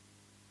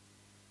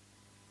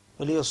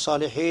ولي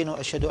الصالحين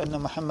وأشهد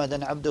أن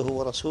محمدا عبده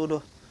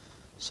ورسوله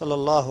صلى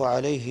الله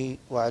عليه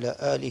وعلى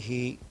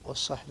آله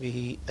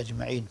وصحبه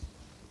أجمعين.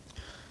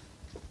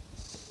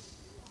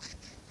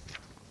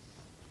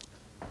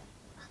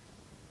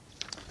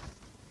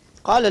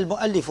 قال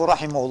المؤلف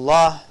رحمه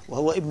الله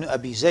وهو ابن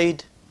أبي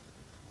زيد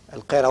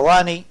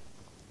القيرواني: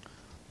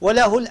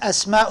 وله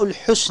الأسماء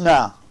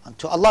الحسنى. And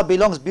to Allah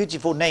belongs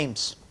beautiful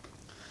names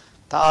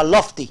that are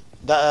lofty,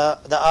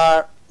 that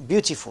are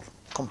beautiful,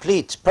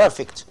 complete,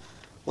 perfect.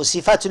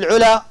 وصفات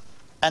العلا,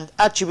 and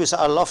attributes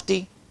are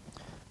lofty.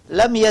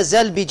 لم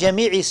يزل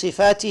بجميع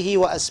صفاته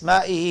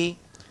وأسمائه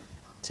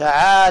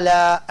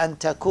تعالى أن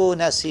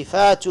تكون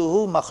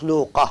صفاته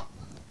مخلوقة.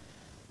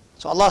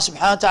 So Allah subhanahu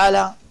wa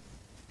ta'ala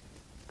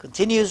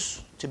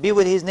continues to be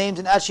with His names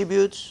and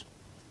attributes,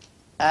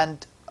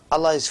 and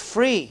Allah is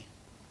free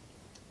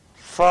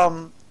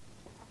from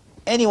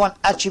anyone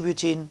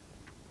attributing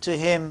to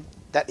Him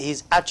that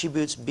His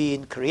attributes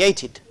being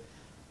created.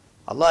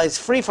 Allah is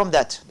free from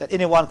that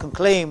anyone can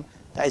claim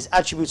that His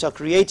attributes are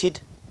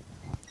created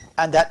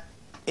and that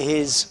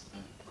His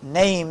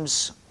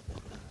names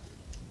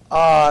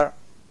are,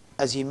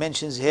 as He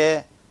mentions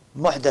here,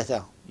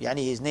 muhdatha,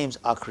 yani His names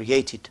are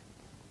created.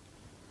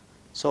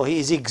 So He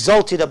is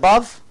exalted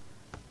above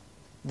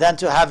than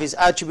to have His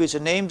attributes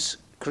and names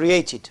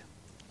created.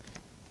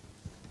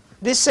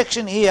 This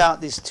section here,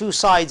 these two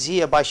sides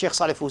here by Shaykh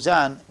Salih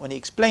Fawzan, when he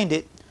explained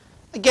it,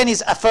 again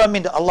he's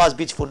affirming that Allah's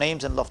beautiful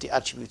names and lofty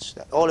attributes,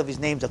 that all of His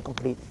names are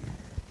complete.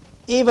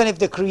 Even if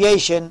the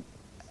creation,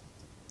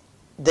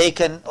 they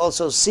can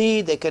also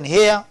see, they can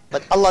hear,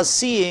 but Allah's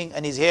seeing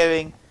and His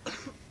hearing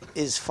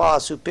is far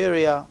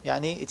superior,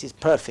 yani it is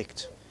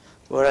perfect.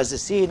 Whereas the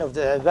seeing of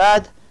the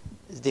ibad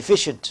is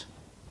deficient.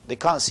 They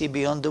can't see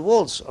beyond the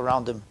walls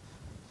around them.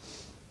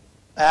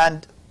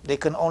 And they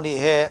can only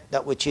hear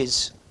that which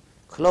is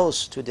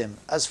close to them.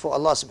 As for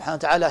Allah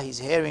subhanahu wa ta'ala, His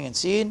hearing and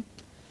seeing,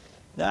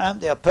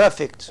 they are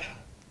perfect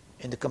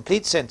in the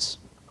complete sense.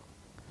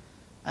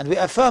 And we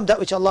affirm that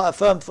which Allah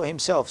affirmed for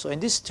Himself. So in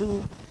these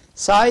two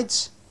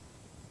sides,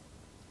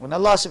 when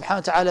Allah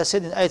subhanahu wa ta'ala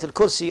said in Ayat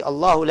al-Kursi,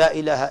 Allahu la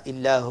ilaha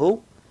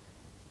illahu,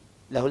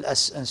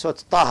 and Surah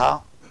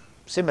Taha,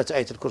 similar to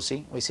Ayat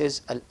al-Kursi, where He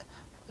says,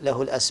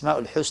 Lahu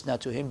al-asma'ul husna,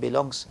 to Him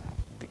belongs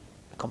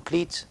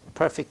complete,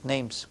 perfect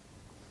names.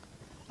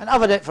 And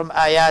other from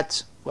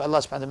ayat, where Allah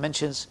subhanahu wa ta'ala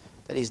mentions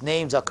that His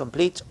names are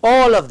complete,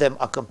 all of them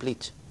are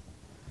complete.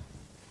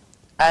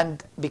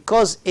 And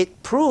because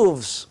it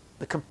proves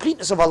the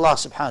completeness of Allah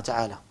subhanahu wa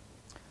ta'ala,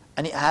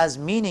 and it has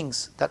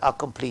meanings that are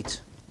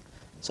complete.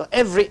 So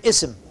every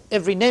ism,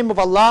 every name of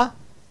Allah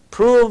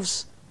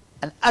proves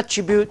an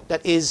attribute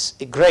that is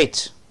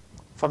great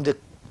from the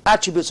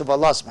attributes of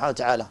Allah subhanahu wa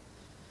ta'ala.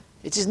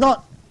 It is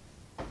not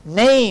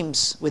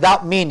names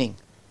without meaning.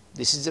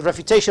 This is the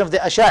refutation of the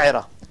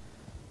Asha'ira,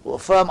 who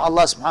affirm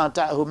Allah subhanahu wa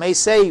ta'ala, who may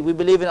say we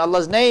believe in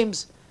Allah's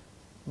names,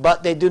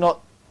 but they do not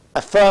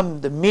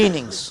affirm the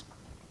meanings.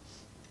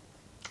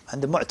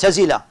 And the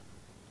Mu'tazila,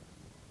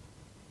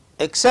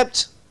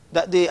 except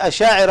that the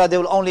Asha'ira, they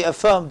will only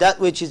affirm that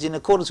which is in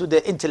accordance with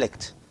their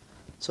intellect.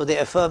 So they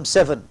affirm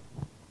 7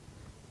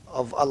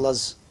 of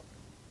Allah's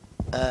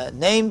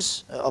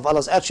names, of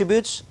Allah's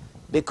attributes,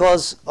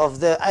 because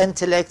of the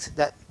intellect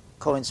that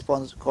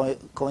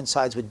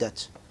coincides with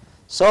that.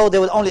 So they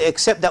will only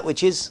accept that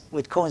which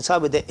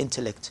coincides with their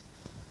intellect,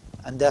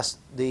 and that's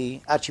the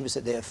attributes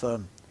that they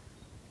affirm.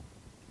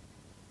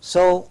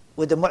 So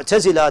with the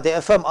Mu'tazila, they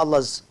affirm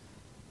Allah's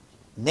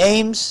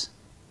names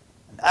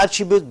and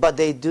attributes, but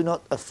they do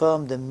not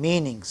affirm the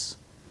meanings.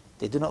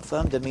 They do not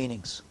affirm the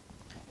meanings.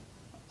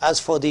 As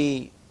for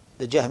the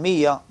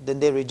Jahmiyyah, then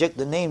they reject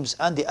the names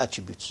and the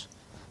attributes.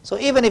 So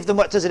even if the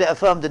Mu'tazila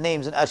affirm the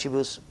names and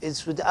attributes,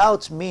 it's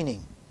without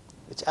meaning.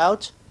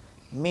 Without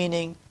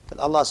meaning that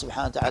Allah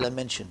subhanahu wa ta'ala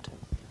mentioned.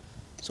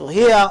 So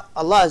here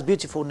Allah has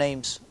beautiful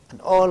names,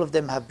 and all of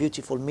them have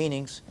beautiful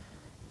meanings,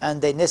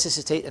 and they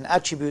necessitate an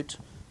attribute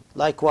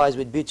likewise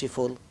with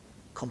beautiful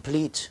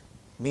complete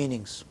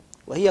meanings.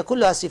 وهي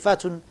كلها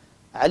صفات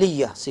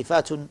علية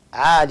صفات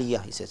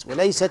عالية, he says,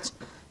 وليست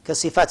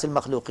كصفات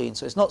المخلوقين.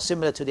 So it's not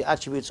similar to the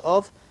attributes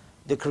of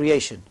the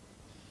creation.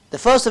 The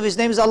first of His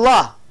name is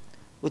Allah,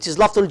 which is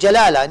Lafdul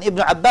Jalala, and Ibn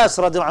Abbas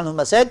radiallahu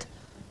anhu said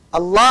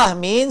Allah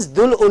means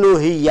Dhul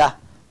Uluhiyyah,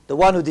 the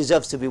one who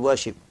deserves to be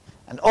worshipped,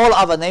 and all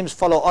other names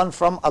follow on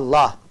from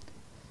Allah.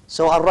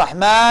 So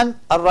Ar-Rahman,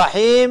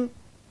 Ar-Rahim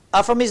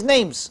are from His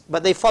names,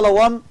 but they follow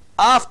on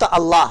after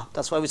Allah.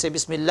 That's why we say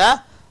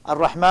Bismillah,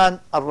 Ar-Rahman,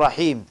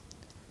 Ar-Rahim.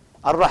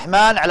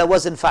 Ar-Rahman ala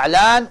wazn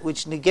fa'lan,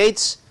 which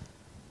negates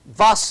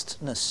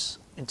vastness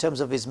in terms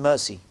of His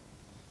mercy,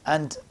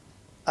 and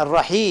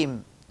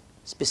Ar-Rahim,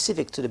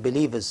 specific to the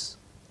believers,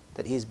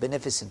 that He is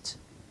beneficent,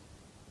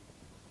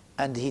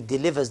 and He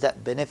delivers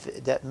that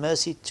benefit, that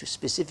mercy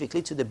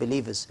specifically to the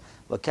believers.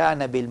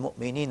 وَكَانَ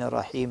بِالْمُؤْمِنِينَ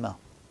رَحِيمًا.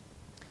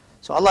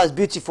 So Allah has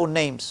beautiful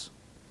names,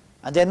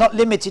 and they're not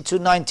limited to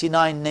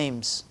 99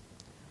 names.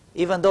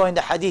 Even though in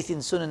the hadith in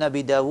Sunan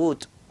Abi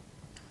Dawood,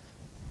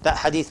 that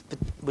hadith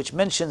which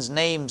mentions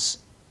names,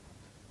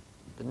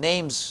 the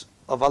names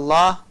of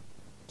Allah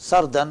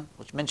sardan,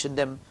 which mentioned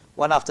them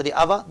one after the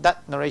other,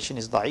 that narration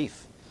is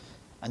da'if.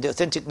 And the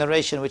authentic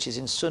narration which is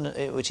in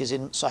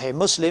Sahih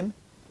Muslim,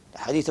 the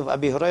hadith of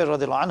Abi Hurairah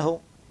radiallahu anhu,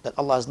 that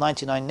Allah has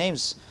 99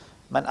 names,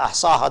 man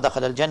ahsaha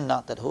dakhal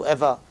al-jannah, that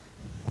whoever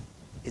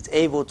is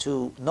able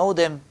to know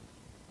them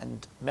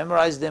and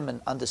memorize them and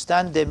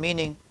understand their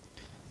meaning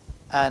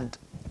and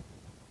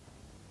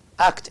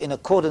act in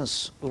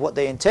accordance with what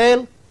they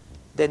entail,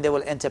 then they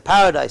will enter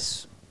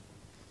paradise.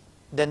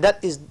 Then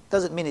that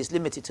doesn't mean it's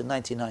limited to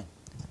 99.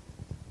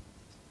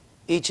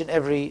 Each and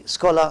every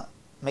scholar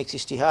makes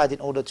ijtihad in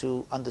order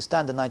to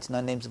understand the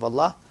 99 names of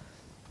Allah,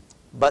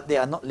 but they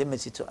are not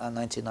limited to our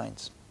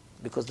 99s,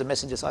 because the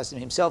Messenger ﷺ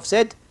himself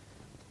said,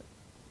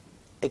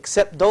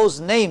 except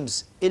those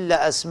names, illa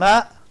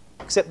asma,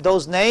 except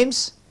those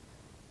names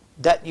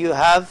that you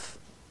have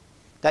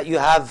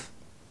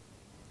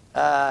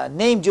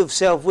named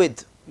yourself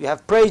with, you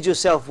have praised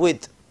yourself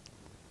with,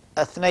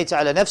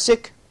 athnayta ala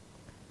nafsik,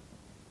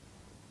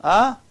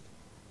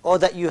 or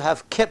that you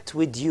have kept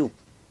with you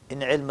in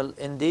the ilm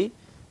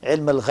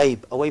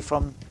al-ghayb, away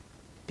from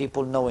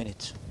people knowing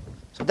it.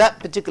 So that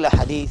particular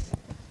hadith,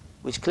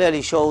 which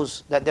clearly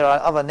shows that there are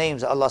other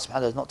names that Allah subhanahu wa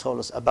ta'ala has not told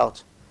us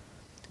about.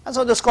 And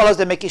so the scholars,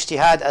 they make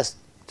ijtihad as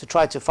to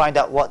try to find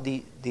out what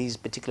these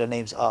particular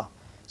names are.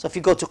 So if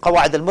you go to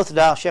Qawaid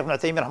al-Muthla, Shaykh ibn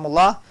Uthaymeen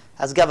rahimahullah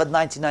has gathered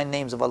 99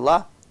 names of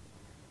Allah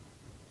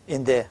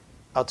in there,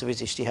 out of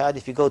his ijtihad.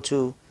 If you go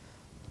to,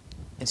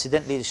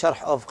 incidentally, the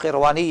Sharh of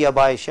Qayrawaaniyyah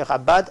by Shaykh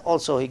Abbad,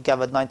 also he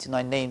gathered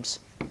 99 names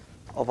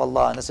of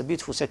Allah, and there's a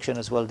beautiful section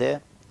as well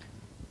there,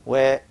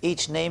 where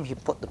each name he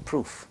put the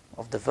proof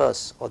of the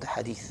verse or the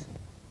hadith.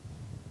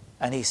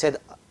 And he said,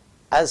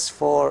 as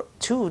for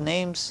two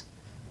names,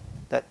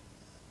 that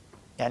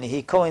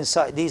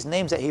these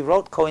names that he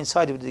wrote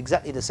coincided with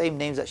exactly the same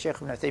names that Shaykh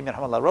ibn Uthaymeen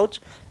rahimahullah wrote,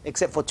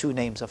 except for two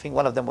names. I think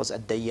one of them was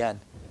Ad-Dayyan,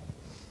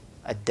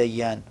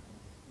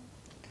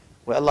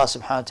 where Allah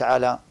subhanahu wa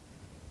ta'ala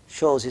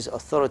shows his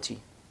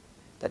authority,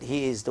 that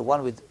he is the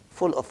one with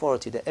full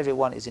authority, that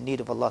everyone is in need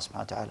of Allah subhanahu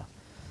wa ta'ala.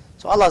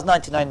 So Allah has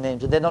 99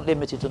 names, and they're not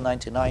limited to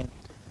 99.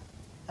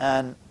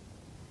 And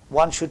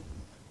one should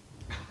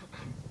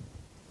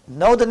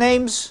know the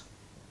names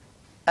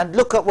and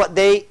look at what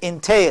they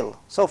entail.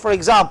 So for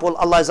example,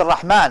 Allah is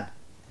Ar-Rahman,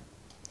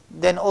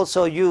 then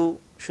also you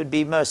should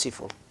be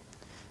merciful.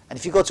 And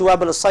if you go to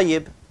Wabil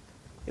al-Sayyib,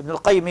 Ibn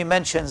al-Qayyim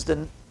mentions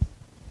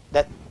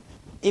that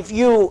if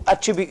you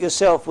attribute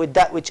yourself with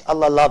that which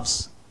Allah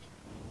loves,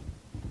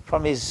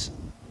 from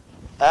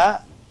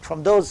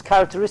those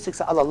characteristics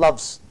that Allah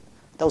loves,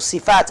 those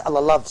sifat Allah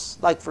loves,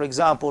 like for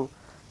example,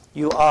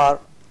 you are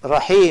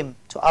Rahim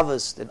to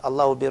others, then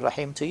Allah will be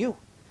Rahim to you.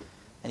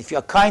 And if you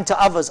are kind to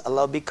others,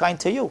 Allah will be kind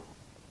to you.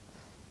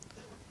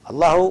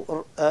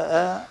 Allahu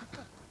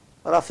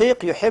Rafiq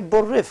yuhibbu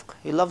rifq,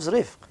 he loves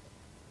rifq.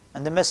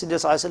 And the Messenger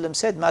ﷺ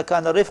said, Ma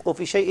kana rifqu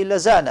fi shay'in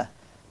lazana.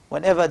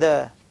 Whenever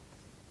the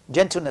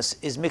gentleness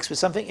is mixed with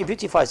something, it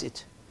beautifies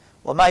it.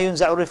 وَمَا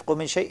يُنْزَعُ رِفْقُ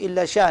مِنْ شَيْءٍ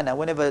إِلَّا شَانَ.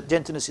 Whenever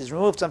gentleness is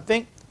removed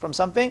from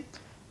something,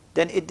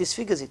 then it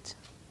disfigures it.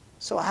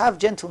 So have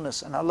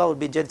gentleness, and Allah will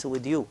be gentle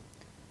with you.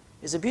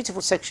 It's a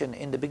beautiful section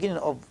in the beginning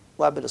of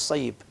Wabil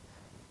al-Sayyib,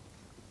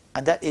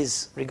 and that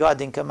is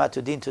regarding kama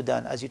tudin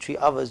tudan, as you treat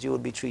others, you will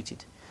be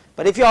treated.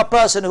 But if you are a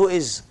person who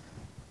is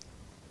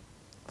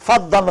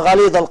فَضًّا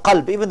غَلِيظَ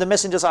الْقَلْبِ, even the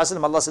Messenger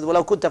ﷺ, Allah said,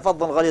 وَلَوْ كُنْتَ فَضًّا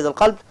غَلِيظَ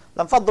الْقَلْبِ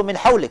لَمْ فَضُّ مِنْ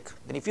حَوْلِكَ.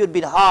 Then if you had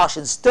been harsh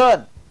and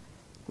stern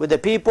with the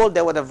people,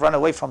 they would have run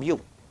away from you.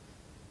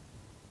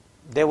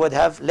 They would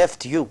have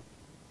left you.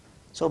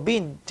 So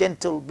being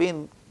gentle,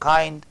 being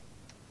kind,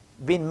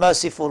 being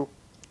merciful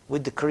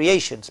with the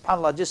creation.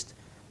 SubhanAllah, just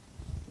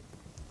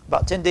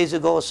about 10 days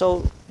ago or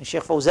so,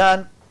 Shaykh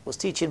Fawzan was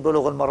teaching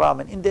Bulugh al-Maram,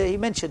 and in there he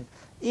mentioned,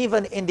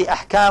 even in the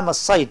ahkam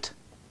as-sayd,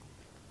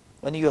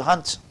 when you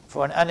hunt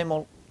for an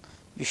animal,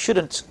 you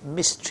shouldn't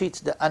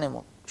mistreat the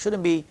animal.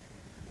 Shouldn't be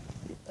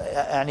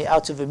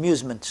out of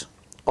amusement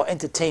or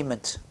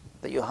entertainment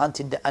that you're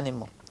hunting the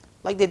animal.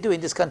 Like they do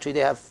in this country,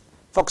 they have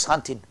fox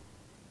hunting.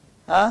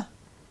 The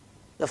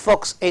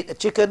fox ate a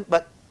chicken,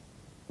 but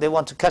they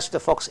want to catch the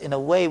fox in a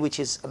way which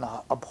is an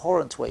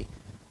abhorrent way,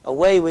 a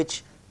way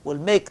which will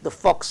make the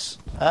fox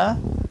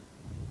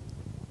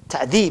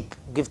ta'deeb,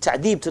 give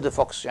ta'deeb to the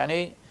fox,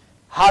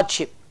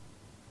 hardship.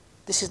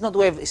 This is not the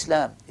way of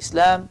Islam.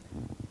 Islam,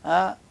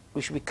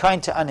 we should be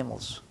kind to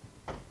animals,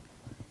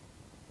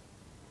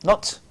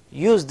 not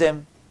use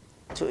them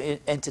to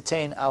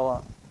entertain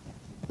our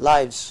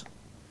lives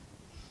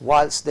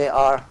whilst they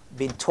are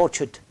being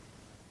tortured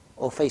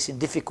or facing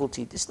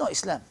difficulty. This is not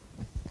Islam.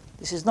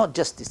 This is not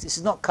justice. This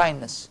is not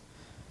kindness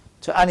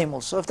to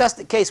animals. So if that's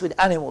the case with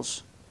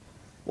animals,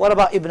 what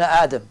about Ibn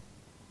Adam?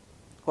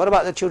 What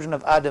about the children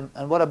of Adam?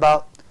 And what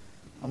about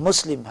a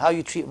Muslim? How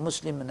you treat a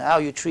Muslim and how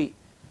you treat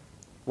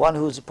one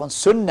who's upon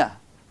Sunnah,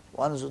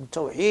 one who's on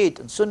Tawheed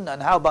and Sunnah,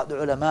 and how about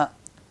the ulama?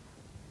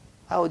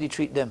 How would you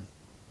treat them?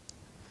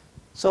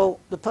 So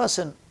the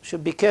person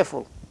should be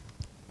careful.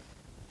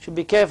 Should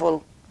be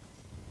careful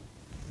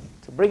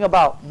to bring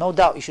about, no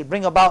doubt, you should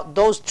bring about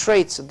those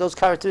traits and those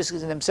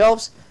characteristics in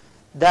themselves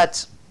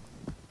that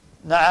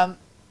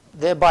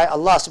thereby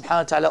Allah subhanahu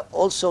wa ta'ala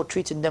also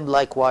treating them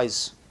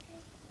likewise.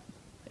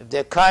 If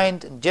they're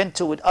kind and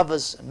gentle with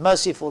others and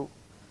merciful,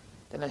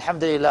 then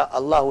alhamdulillah,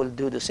 Allah will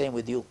do the same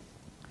with you.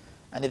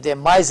 And if they're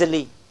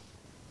miserly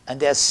and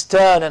they're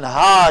stern and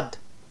hard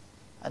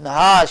and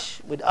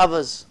harsh with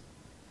others,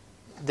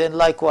 then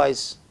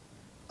likewise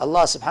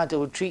Allah subhanahu wa ta'ala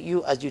will treat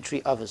you as you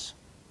treat others.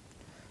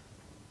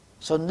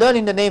 So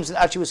learning the names and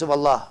attributes of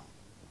Allah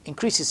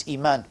increases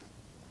iman.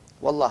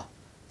 Wallah.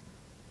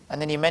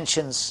 And then he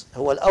mentions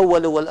huwa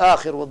al-awwal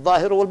wal-akhir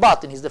wal-zahir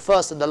wal-batin. He's the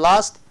first and the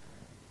last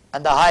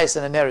and the highest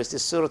and the nearest.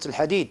 This is Surah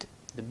Al-Hadid,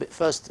 the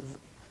first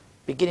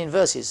beginning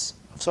verses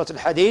of Surah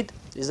Al-Hadid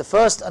is the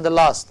first and the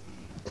last.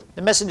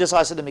 The Messenger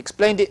ﷺ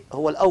explained it.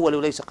 huwa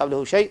al-awwal laysa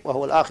qablahu shay wa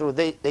huwa al-akhir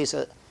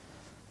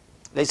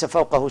laysa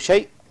fawqahu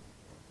shay.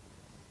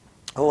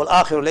 هو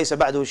الآخر ليس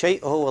بعده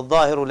شيء وهو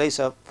الظاهر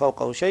ليس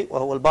فوقه شيء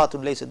وهو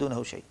الباطن ليس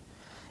دونه شيء.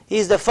 He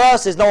is the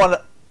first, there is no one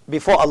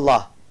before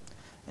Allah,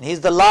 and he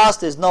is the last,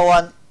 there is no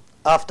one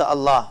after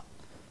Allah,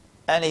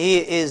 and he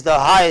is the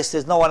highest, there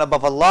is no one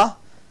above Allah,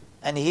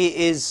 and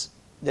he is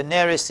the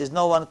nearest, there is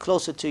no one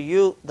closer to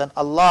you than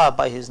Allah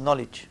by his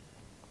knowledge.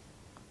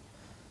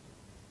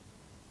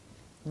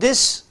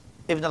 This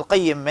Ibn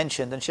al-Qayyim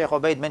mentioned, and Shaykh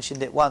Ubaid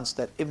mentioned it once,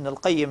 that Ibn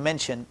al-Qayyim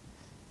mentioned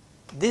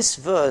this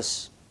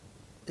verse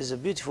is a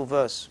beautiful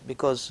verse,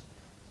 because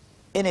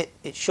in it,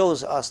 it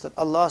shows us that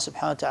Allah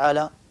subhanahu wa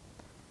ta'ala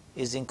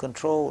is in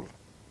control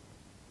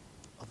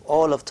of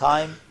all of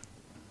time,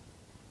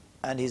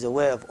 and He's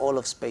aware of all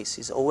of space.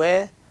 He's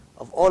aware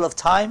of all of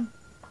time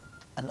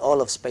and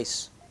all of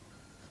space.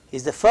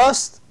 He's the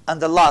first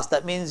and the last.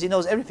 That means He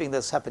knows everything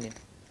that's happening.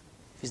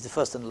 He's the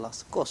first and the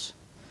last, of course.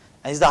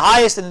 And He's the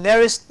highest and the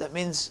nearest. That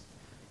means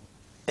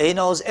He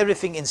knows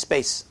everything in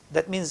space.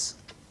 That means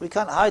we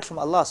can't hide from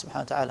Allah subhanahu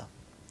wa ta'ala.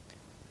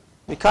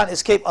 We can't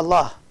escape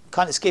Allah,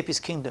 can't escape His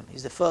kingdom.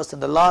 He's the first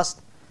and the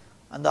last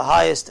and the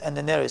highest and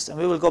the nearest. And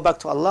we will go back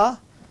to Allah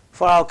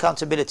for our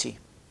accountability.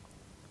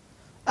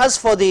 As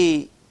for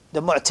the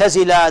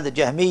Mu'tazila, the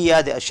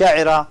Jahmiyyah, the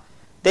Asha'ira,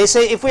 they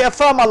say if we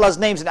affirm Allah's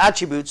names and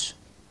attributes,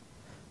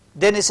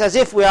 then it's as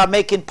if we are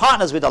making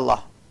partners with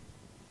Allah,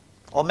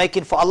 or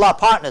making for Allah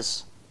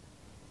partners.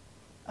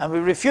 And we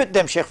refute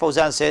them, Shaykh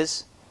Fawzan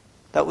says,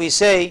 that we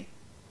say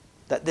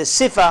that the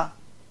sifa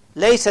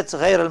laysat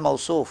ghayr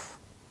al-mawsuf.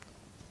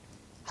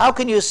 How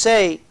can you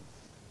say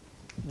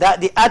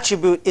that the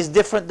attribute is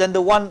different than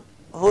the one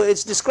who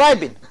it's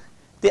describing?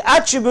 The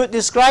attribute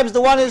describes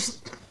the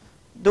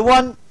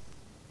one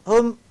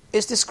whom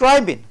it's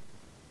describing.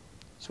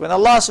 So when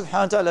Allah subhanahu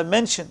wa ta'ala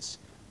mentions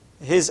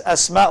His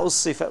asma'ul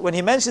sifat, when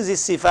He mentions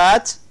His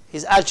sifat,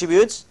 His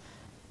attributes,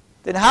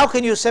 then how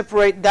can you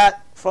separate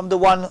that from the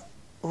one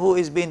who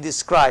is being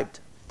described?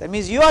 That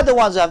means you are the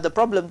ones who have the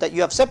problem, that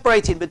you have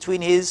separated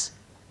between His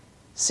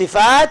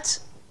sifat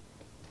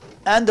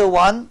and the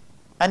one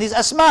and His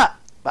asma'.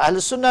 But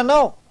Ahlul Sunnah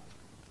no.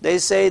 They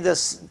say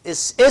this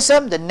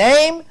ism, the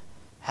name,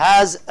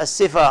 has a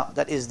sifa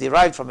that is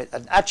derived from it,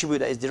 an attribute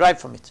that is derived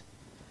from it.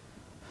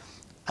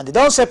 And they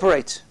don't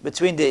separate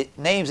between the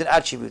names and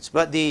attributes.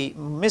 But the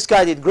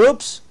misguided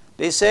groups,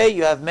 they say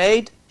you have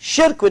made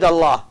shirk with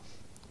Allah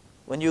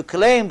when you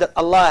claim that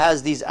Allah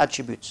has these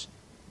attributes.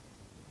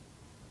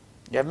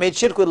 You have made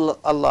shirk with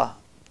Allah.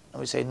 And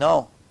we say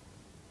no.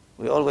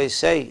 We always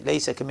say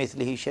laysa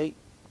kamithlihi shay.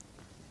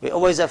 We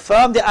always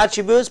affirm the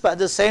attributes, but at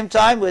the same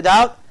time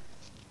without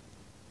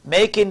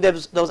making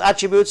those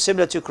attributes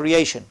similar to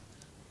creation.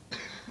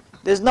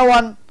 There's no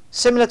one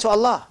similar to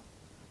Allah,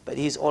 but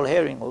He is all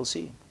hearing, all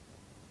seeing.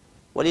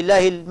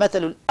 وَلِلَّهِ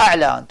الْمَثَلُ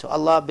الْأَعْلَى. And to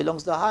Allah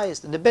belongs the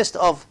highest and the best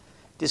of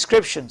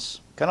descriptions.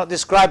 Cannot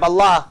describe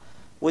Allah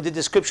with the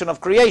description of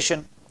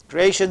creation.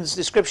 Creation's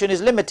description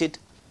is limited.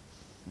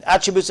 The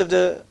attributes of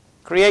the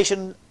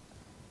creation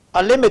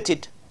are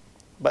limited,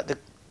 but the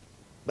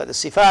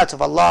sifat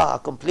of Allah are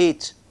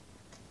complete.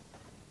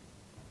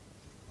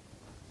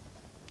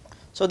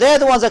 So they're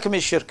the ones that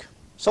commit shirk.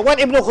 So when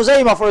Ibn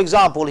Khuzaymah, for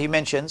example, he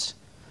mentions,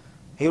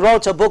 he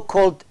wrote a book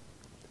called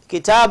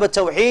Kitab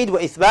al-Tawheed wa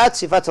Ithbat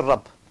Sifat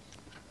al-Rabb.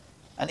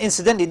 And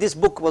incidentally, this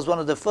book was one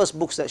of the first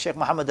books that Shaykh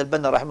Muhammad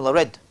al-Banna rahimahullah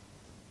read.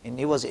 And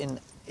he was in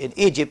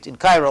Egypt, in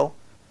Cairo,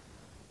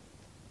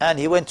 and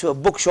he went to a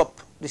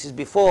bookshop. This is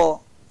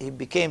before he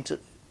became to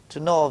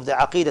know of the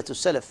Aqidah to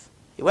Salaf.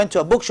 He went to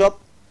a bookshop,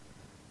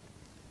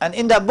 and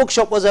in that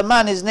bookshop was a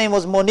man, his name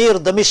was Munir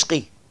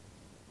Damishqi.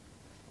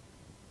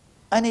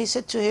 And he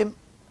said to him,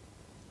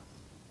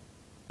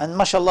 and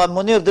mashallah,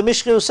 Munir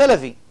Damishqi was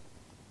Salafi,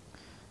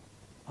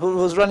 who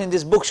was running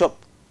this bookshop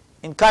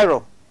in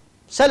Cairo.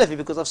 Salafi,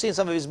 because I've seen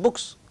some of his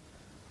books.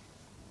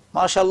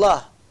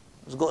 MashaAllah.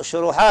 He's got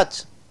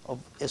shuruhat of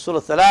Usul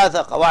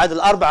al-Thalatha, Qawaid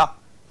al-Arba'a.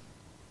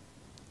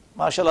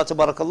 MashaAllah,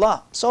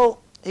 tabarakallah. So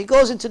he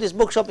goes into this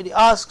bookshop and he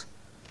asks,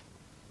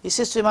 he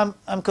says to him,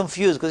 I'm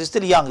confused, because he's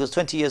still young, he was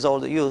 20 years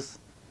old, a youth.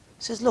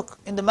 He says, look,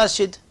 in the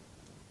masjid,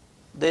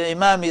 the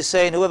imam is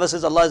saying, whoever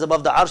says Allah is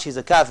above the arsh, he's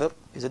a kafir,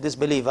 he's a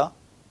disbeliever.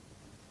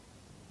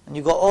 And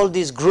you got all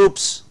these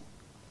groups.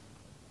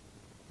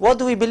 What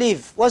do we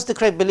believe? What's the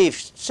correct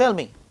belief? Tell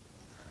me.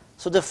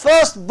 So the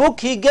first book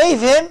he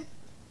gave him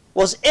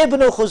was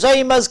Ibn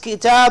Khuzayma's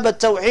Kitab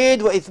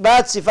al-Tawheed wa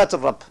Ithbat Sifat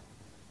al-Rabb.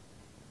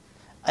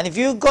 And if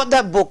you got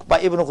that book by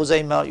Ibn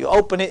Khuzaymah, you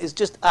open it,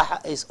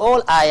 it's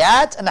all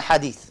ayat and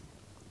hadith.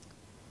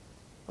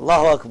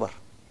 Allahu Akbar.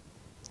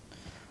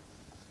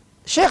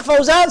 Shaykh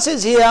Fawzan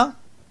says here,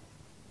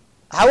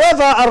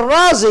 however,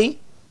 Al-Razi,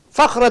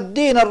 Fakhr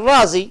al-Din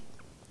Al-Razi,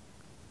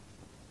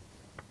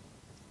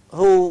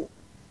 who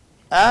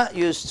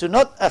used to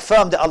not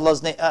affirm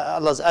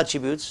Allah's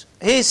attributes,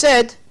 he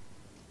said,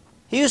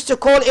 he used to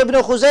call Ibn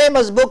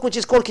Khuzaymah's book, which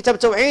is called Kitab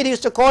Tawheed, he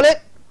used to call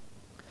it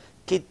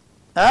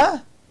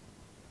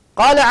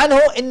قال عنه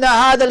إن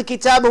هذا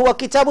الكتاب هو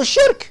كتاب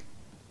الشرك.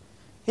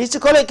 He used to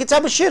call it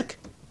كتاب الشرك.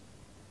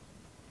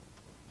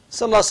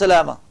 صلى الله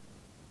عليه وسلم.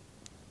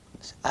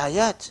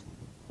 Ayat,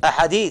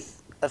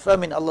 ahadith,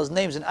 affirming Allah's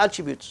names and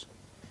attributes.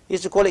 He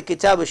used to call it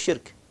كتاب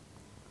الشرك,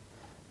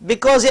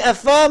 because it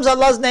affirms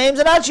Allah's names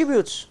and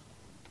attributes.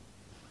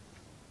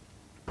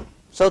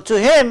 So to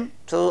him,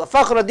 to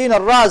Fakhr al-Din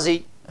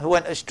al-Razi, who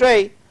went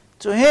astray,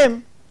 to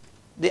him,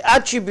 the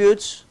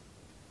attributes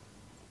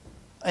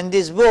in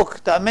this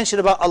book that I mentioned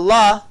about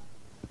Allah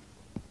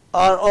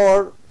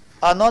are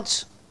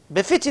not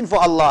befitting for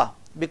Allah,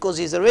 because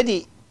he's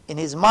already in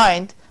his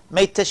mind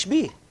made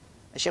tashbih.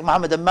 Shaykh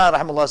Muhammad Ammar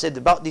rahimahullah said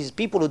about these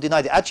people who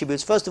deny the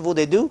attributes, first of all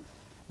they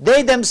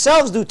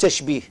themselves do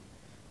tashbih.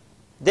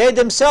 They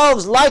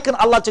themselves liken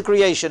Allah to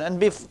creation,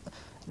 and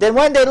then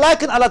when they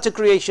liken Allah to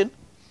creation,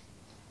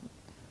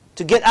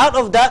 to get out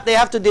of that they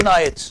have to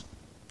deny it.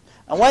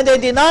 And when they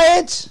deny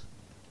it,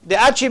 the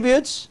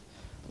attributes,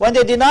 when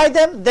they deny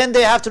them, then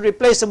they have to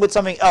replace them with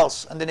something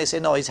else. And then they say,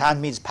 no, his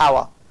hand means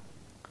power,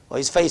 or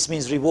his face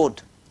means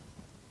reward.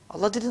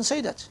 Allah didn't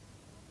say that.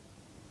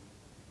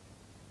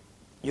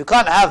 You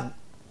can't have,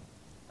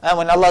 and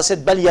when Allah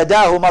said, بَلْ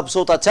يَدَاهُ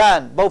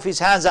مَبْسُوطَتَانِ, both his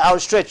hands are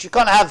outstretched, you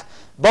can't have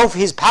both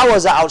his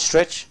powers are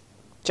outstretched.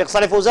 Shaykh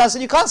Salih Fawzan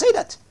said, you can't say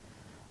that.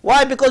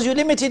 Why? Because you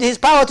limited his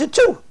power to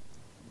 2.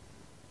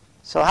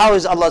 So how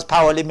is Allah's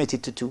power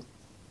limited to 2?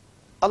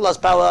 Allah's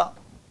power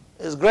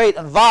is great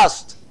and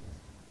vast.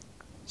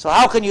 So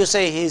how can you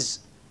say his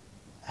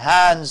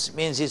hands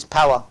means his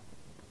power?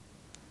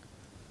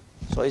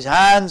 So his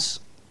hands,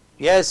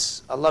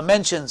 yes, Allah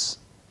mentions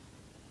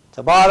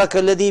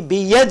Baarakallaahu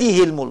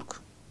Feekum,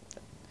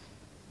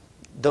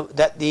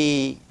 that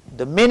the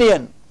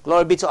dominion,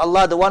 glory be to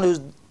Allah, the one who's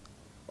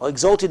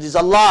exalted is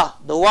Allah,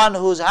 the one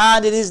whose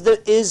hand it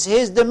is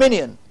his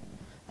dominion.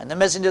 And the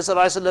Messenger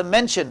ﷺ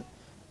mentioned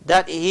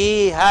that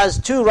he has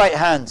 2 right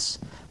hands.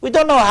 We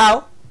don't know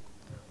how,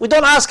 we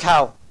don't ask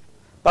how,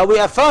 but we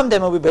affirm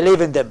them and we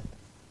believe in them.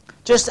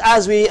 Just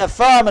as we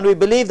affirm and we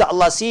believe that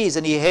Allah sees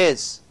and He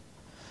hears.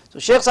 So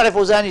Shaykh Salih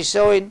Fawzan is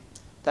showing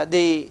that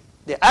the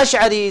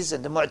Ash'aris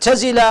and the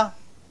Mu'tazila,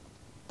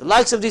 the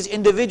likes of these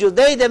individuals,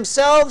 they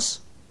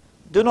themselves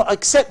do not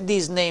accept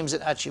these names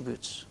and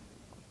attributes,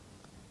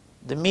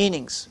 the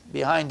meanings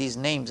behind these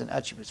names and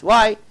attributes.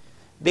 Why?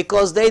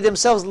 Because they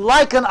themselves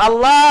liken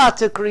Allah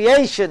to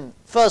creation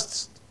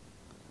first.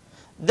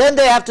 Then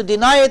they have to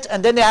deny it,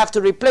 and then they have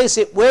to replace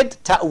it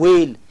with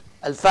ta'wil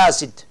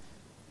al-fasid,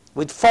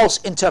 with false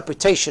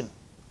interpretation.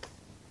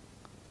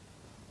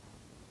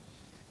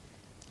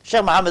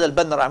 Shaykh Muhammad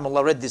al-Banna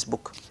rahimahullah read this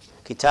book,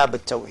 Kitab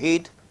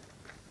al-Tawheed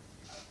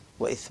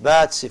wa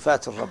Ithbat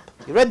Sifat al-Rabb.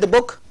 He read the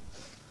book,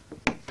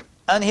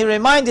 and he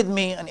reminded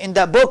me, and in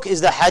that book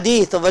is the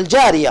hadith of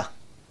Al-Jariyah,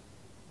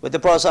 where the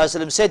Prophet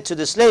ﷺ said to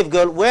the slave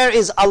girl, where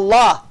is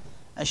Allah?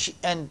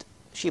 And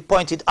she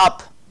pointed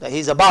up, that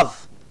He's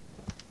above.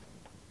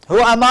 Who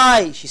am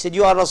I? She said,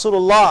 you are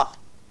Rasulullah.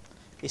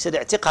 He said,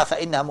 اعتقها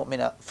فإنها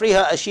مؤمنة. Free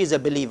her as she is a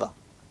believer.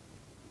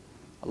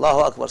 Allahu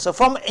Akbar. So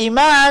from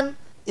Iman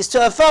is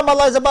to affirm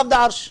Allah is above the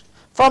arsh.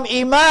 From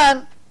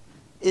Iman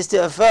is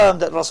to affirm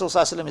that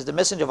Rasulullah is the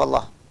messenger of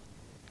Allah.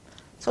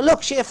 So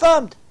look, she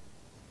affirmed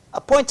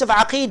a point of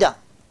aqeedah.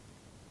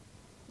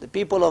 The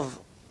people of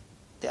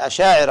the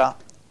Ash'ara,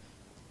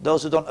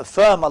 those who don't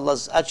affirm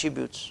Allah's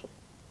attributes,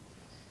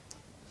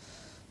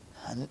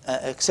 and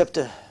except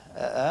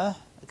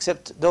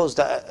those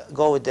that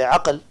go with their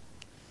aql,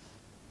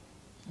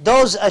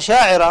 those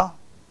Ash'ara,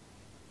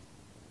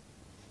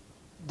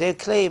 they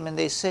claim and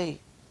they say,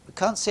 we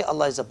can't say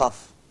Allah is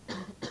above.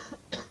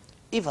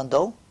 Even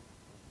though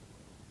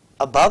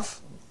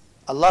above,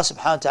 Allah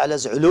subhanahu wa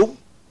ta'ala's ulum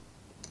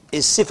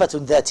is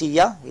sifatun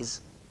dhatiyya,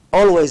 He's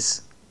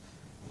always,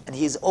 and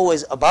He is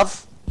always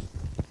above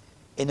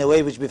in a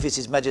way which befits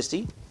His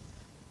majesty.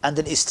 And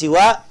then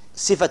istiwa,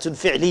 sifatun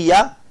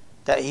fi'liyya,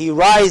 that He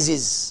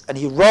rises and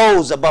He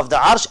rose above the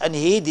arsh and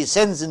He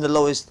descends to the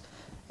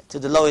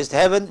lowest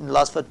heaven in the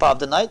last third part of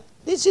the night.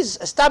 This is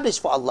established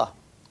for Allah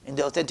in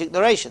the authentic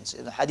narrations,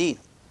 in the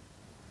hadith.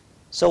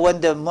 So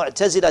when the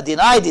Mu'tazila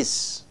deny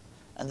this,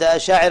 and the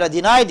Ash'ara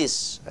deny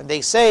this, and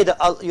they say that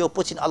you're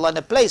putting Allah in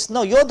a place,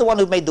 no, you're the one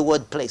who made the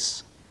word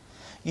place.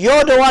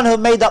 You're the one who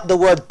made up the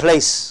word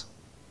place.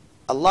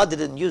 Allah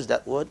didn't use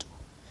that word,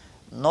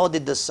 nor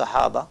did the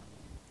Sahaba,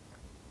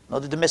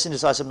 nor did the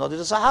Messenger, nor did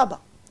the Sahaba.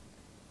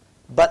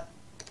 But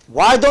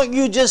why don't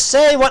you just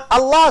say what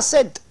Allah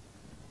said?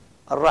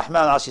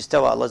 Ar-Rahman al-Arsh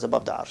istawa, Allah is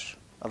above the Arsh.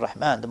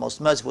 Ar-Rahman, the most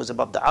merciful, is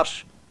above the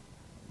Arsh.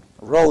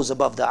 Rose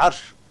above the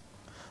Arsh.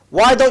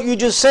 Why don't you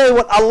just say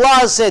what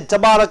Allah said?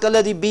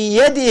 Tabarakalladhi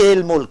biyadihi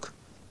al-mulk.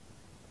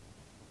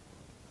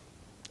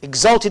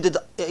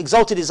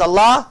 Exalted is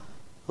Allah,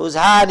 whose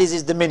hand is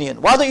His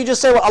dominion. Why don't you just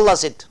say what Allah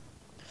said?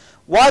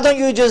 Why don't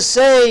you just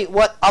say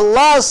what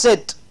Allah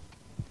said?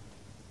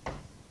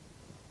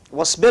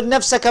 وَاصْبِرْ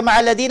نَفْسَكَ مَعَ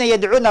الَّذِينَ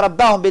يَدْعُونَ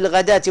رَبَّهُمْ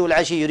بِالْغَدَاةِ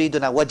وَالْعَشِيِّ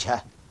يُرِيدُونَ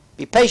وَجْهَهُ.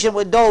 Be patient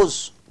with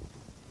those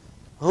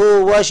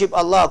who worship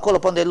Allah, call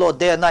upon their Lord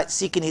day and night,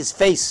 seeking His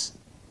face.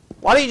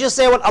 Why don't you just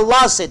say what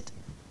Allah said?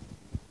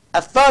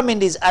 Affirming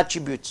these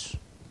attributes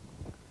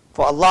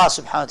for Allah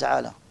subhanahu wa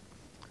ta'ala.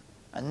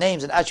 And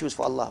names and attributes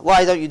for Allah.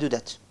 Why don't you do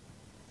that?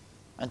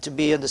 And to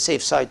be on the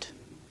safe side.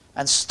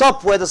 And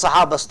stop where the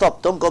Sahaba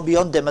stopped. Don't go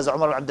beyond them, as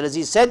Umar ibn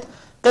Abdulaziz said.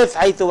 قِفْ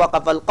حَيْثُ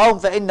وَقَفَ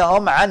الْقَوْمِ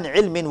فَإِنَّهُمْ عَنْ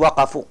عِلْمٍ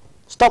وَقَفُوا.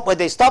 Stop where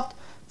they stopped,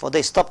 for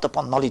they stopped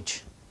upon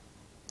knowledge.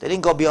 They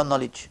didn't go beyond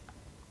knowledge.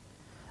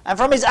 And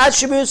from His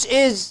attributes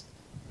is,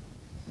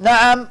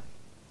 na'am,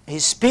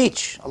 His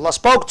speech. Allah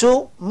spoke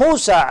to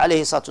Musa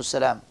alayhi salatu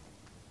salam.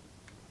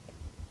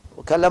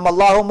 وَكَلَّمَ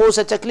اللَّهُ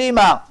مُوسَى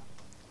تَكْلِيمًا.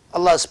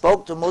 Allah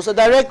spoke to Musa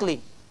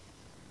directly.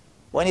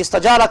 وَإِنِ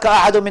اسْتَجَارَكَ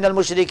أَحَدٌ مِنَ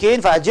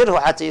الْمُشْرِكِينَ فَأَجِرْهُ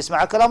حَتَّى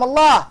يَسْمَعَ كَلَامَ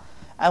اللَّهِ.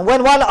 And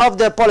when one of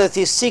the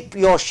polytheists seek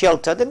your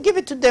shelter, then give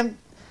it to them,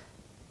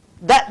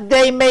 that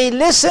they may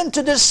listen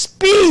to the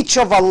speech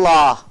of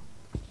Allah.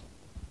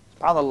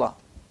 SubhanAllah.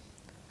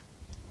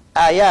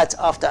 Ayat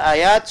after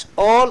ayat,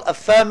 all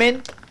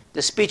affirming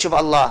the speech of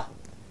Allah.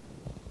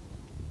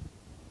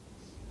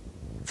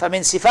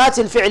 فمن صفات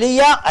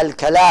الفعلية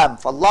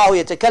الكلام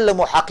فالله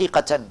يتكلم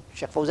حقيقة.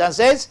 Shaykh Fawzan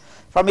says,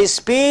 from His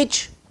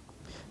speech,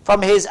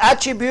 from His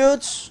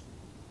attributes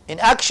in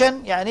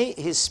action, yani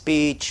His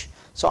speech.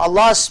 So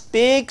Allah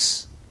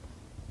speaks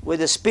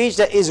with a speech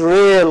that is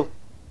real.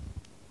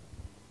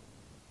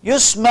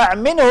 يسمع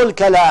منه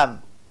الكلام,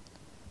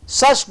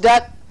 such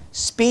that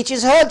speech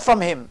is heard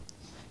from Him.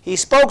 He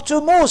spoke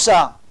to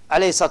Musa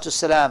alayhi salatu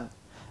salam,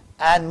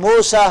 and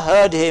Musa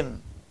heard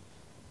Him.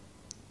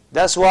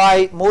 That's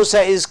why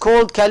Musa is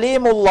called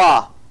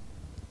Kalimullah,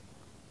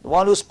 the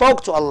one who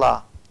spoke to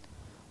Allah.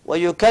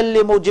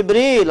 وَيُكَلِّمُ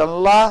جِبْرِيلَ,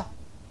 Allah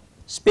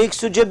speaks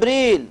to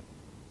Jibreel.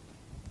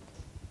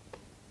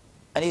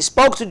 And He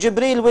spoke to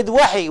Jibreel with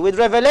wahi, with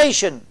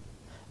revelation.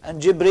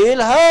 And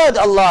Jibreel heard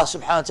Allah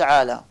subhanahu wa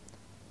ta'ala.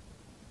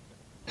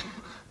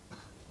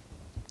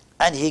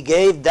 And He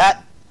gave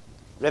that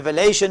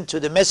revelation to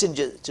the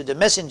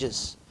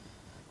messengers.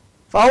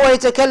 فَهُوَ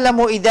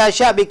يَتَكَلَّمُ إِذَا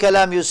شَاءَ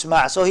بِكَلَامِ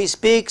يُسْمَعُ. So He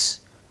speaks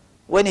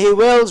when He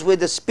wills with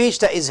the speech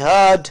that is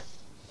heard.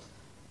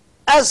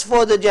 As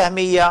for the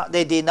Jahmiyyah,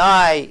 they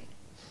deny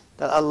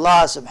that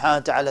Allah subhanahu wa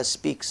ta'ala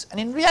speaks. And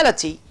in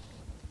reality,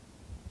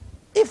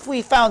 if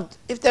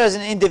there is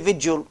an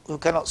individual who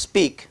cannot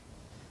speak,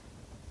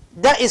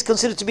 that is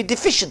considered to be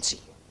deficiency.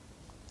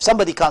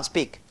 Somebody can't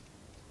speak.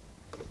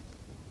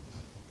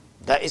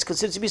 That is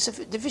considered to be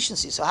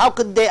deficiency. So how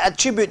could they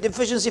attribute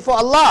deficiency for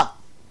Allah?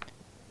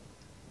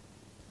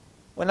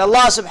 When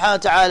Allah subhanahu wa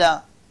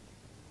ta'ala,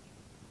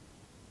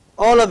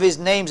 all of His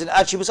names and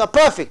attributes are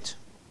perfect.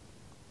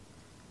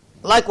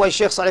 Likewise,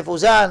 Shaykh Salih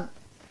Fawzan,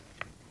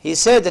 he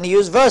said, and he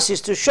used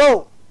verses to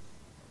show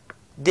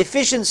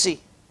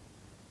deficiency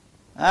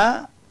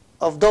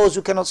of those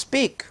who cannot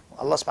speak.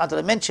 Allah subhanahu wa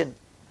ta'ala mentioned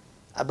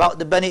about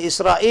the Bani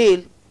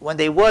Israel, when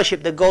they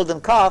worshipped the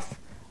golden calf,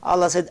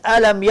 Allah said,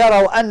 أَلَمْ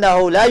يَرَوْا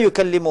أَنَّهُ لَا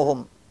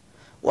يُكَلِّمُهُمْ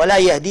وَلَا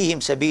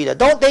يَهْدِيهِمْ سَبِيلًا.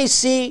 Don't they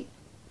see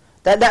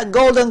that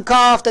golden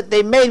calf that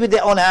they made with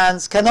their own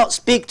hands cannot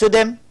speak to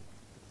them,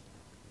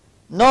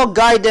 nor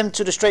guide them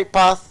to the straight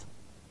path,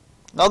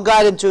 nor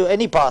guide them to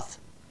any path.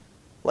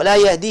 وَلَا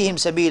يَهْدِيهِمْ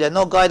سَبِيلًا,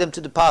 nor guide them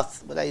to the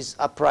path that is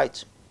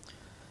upright.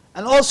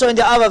 And also in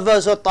the other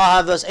verse of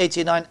Taha, verse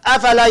 89,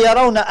 أَفَلَا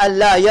يَرَوْنَ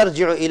أَلَّا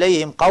يَرْجِعُ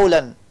إِلَيْهِمْ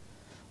قَوْلًا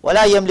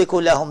وَلَا يَمْلِكُ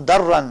لَهُمْ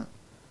ضَرًّا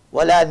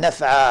وَلَا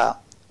نَفْعًا.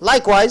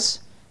 Likewise,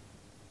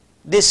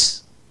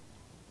 this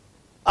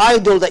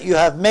idol that you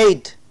have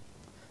made,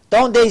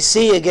 don't they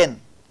see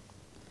again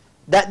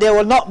that they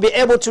will not be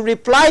able to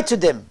reply to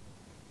them?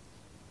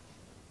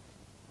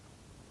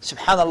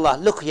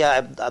 Subhanallah. Look, Ya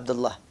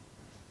Abdullah,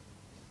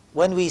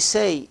 when we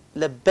say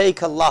labbaik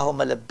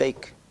Allahumma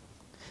labbaik,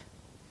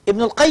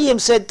 Ibn al-Qayyim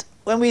said,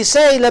 when we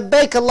say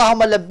labbaik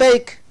Allahumma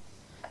labbaik,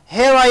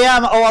 here I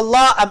am, O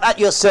Allah, I'm at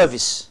your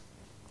service.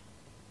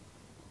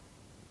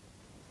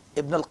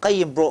 Ibn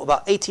al-Qayyim brought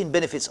about 18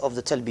 benefits of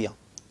the talbiyah.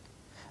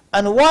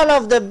 And one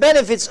of the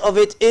benefits of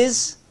it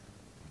is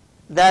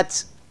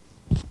that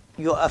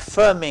you're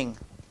affirming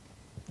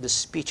the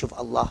speech of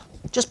Allah.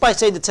 Just by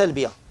saying the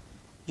talbiyah,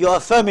 you're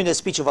affirming the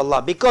speech of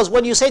Allah. Because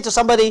when you say to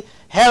somebody,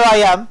 here I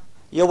am,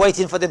 you're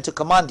waiting for them to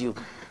command you.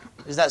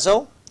 Is that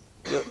so?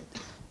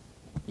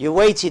 You're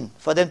waiting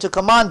for them to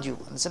command you.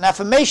 And it's an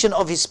affirmation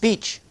of His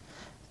speech.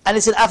 And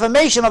it's an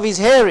affirmation of His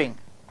hearing.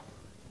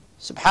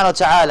 Subhanahu wa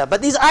ta'ala.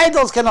 But these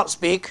idols cannot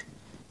speak.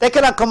 They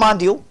cannot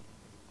command you.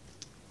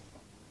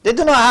 They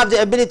do not have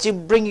the ability to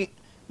bring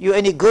you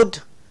any good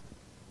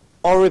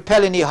or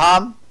repel any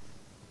harm.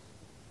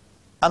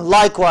 And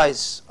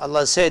likewise,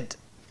 Allah said,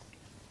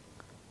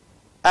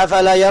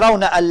 أَفَلَا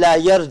يَرَوْنَ أَلَّا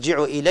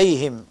يَرْجِعُ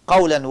إِلَيْهِمْ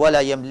قَوْلًا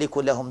وَلَا يَمْلِكُ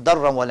لَهُمْ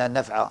ضَرًّا وَلَا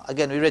نَفْعًا.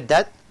 Again, we read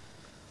that.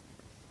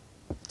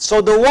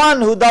 So the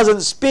one who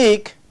doesn't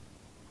speak,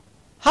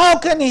 how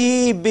can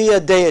he be a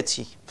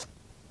deity?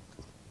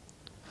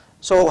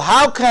 So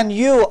how can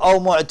you, O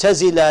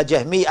Mu'tazila,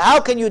 Jahmi, how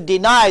can you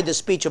deny the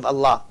speech of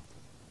Allah?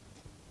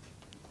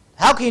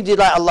 How can you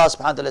deny Allah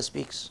subhanahu wa ta'ala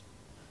speaks?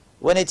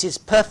 When it is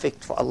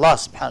perfect for Allah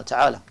subhanahu wa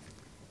ta'ala.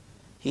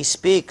 He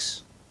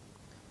speaks.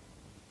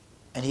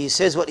 And He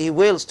says what He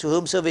wills to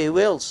whomsoever He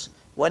wills,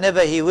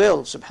 whenever He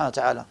wills, subhanahu wa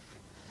ta'ala.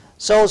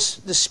 So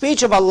the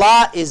speech of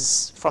Allah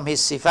is from His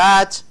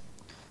sifat,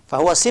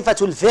 فَهُوَ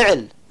صِفَةُ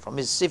الْفِعْلِ, from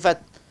His sifat,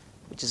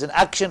 which is an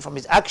action, from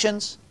His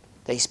actions,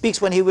 that He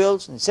speaks when He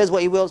wills, and He says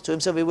what He wills to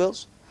Himself He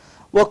wills.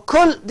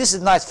 وَكُلْ, this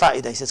is nice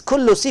fa'idah, He says,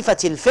 كُلُّ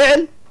صِفَةِ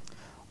الْفِعْلِ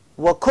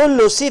وَكُلُّ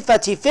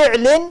صِفَةِ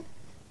فِعْلٍ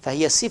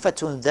فَهِيَ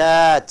صِفَةٌ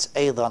ذَاتٍ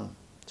أَيْضًا.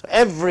 So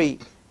every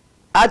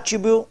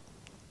attribute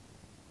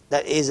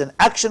that is an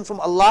action from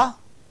Allah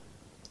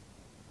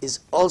is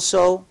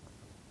also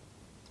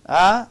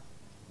an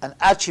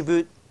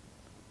attribute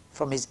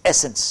from His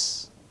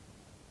essence,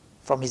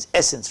 from His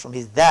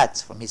that,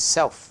 from His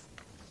self.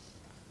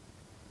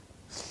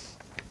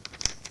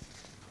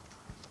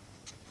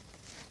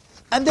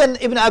 And then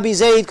Ibn Abi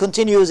Zayd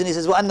continues and he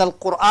says, وَأَنَّ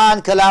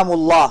الْقُرْآنَ كَلَامُ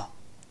اللَّهِ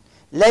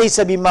لَيْسَ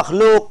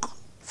بِمَخْلُوقٍ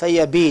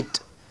فَيَبِيدٍ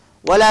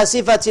وَلَا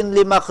صِفَةٍ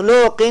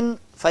لِمَخْلُوقٍ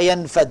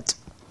فَيَنْفَدٍ.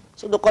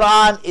 So the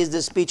Quran is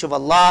the speech of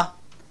Allah.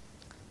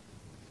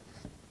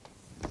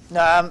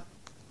 And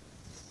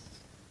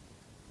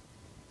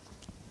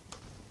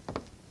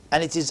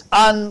it is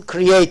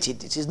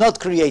uncreated. It is not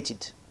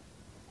created,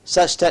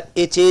 such that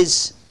it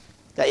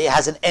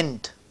has an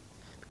end.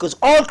 Because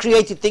all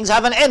created things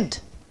have an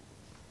end.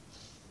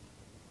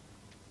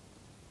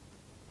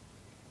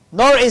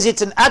 Nor is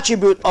it an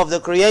attribute of the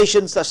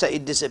creation such that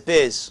it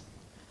disappears.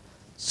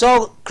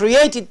 So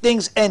created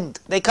things end.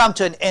 They come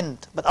to an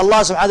end. But Allah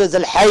subhanahu wa ta'ala is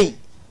Al-Hayy,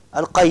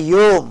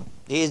 Al-Qayyum.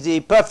 He is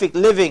the perfect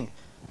living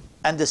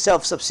and the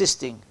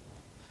self-subsisting.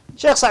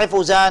 Shaykh Sa'id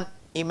Fawzan,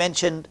 he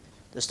mentioned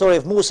the story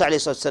of Musa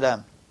alayhi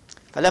salam.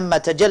 فَلَمَّا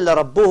تَجَلَّ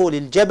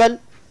رَبُّهُ لِلْجَبَلِ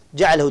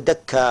جَعَلَهُ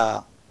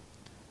دَكًّا.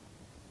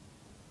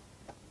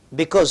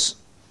 Because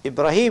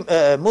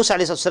Musa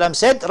alayhi salam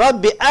said,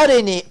 رَبِّ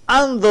أَرِنِي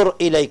أَنظُرْ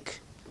إِلَيْكَ.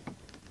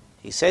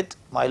 He said,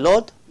 my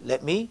Lord,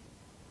 let me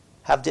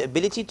have the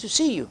ability to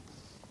see you.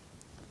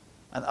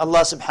 And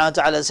Allah subhanahu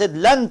wa ta'ala said,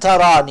 لَن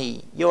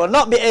تَرَانِي. You will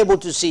not be able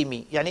to see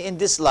me, يعني in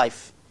this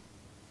life.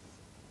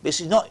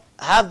 Because you not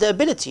have the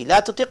ability,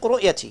 لَا تُطِيقُ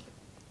رُؤْيَتِي,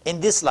 in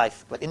this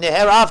life. But in the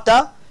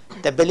hereafter,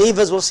 the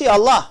believers will see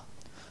Allah.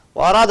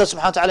 وأراد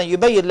سبحانه وتعالى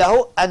يبين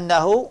له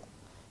أنه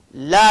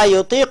لا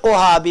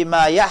يطيقها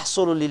بما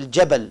يحصل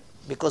للجبل,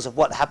 because of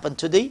what happened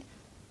to the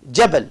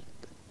Jabal.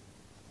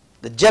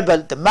 The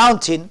Jabal, the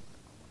mountain,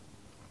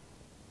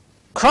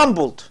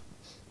 crumbled,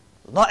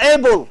 was not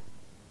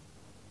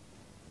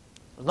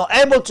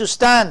able to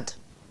stand.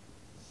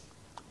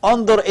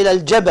 انظر إلى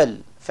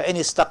الجبل فإن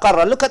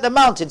استقر. Look at the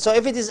mountain. So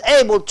if it is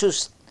able to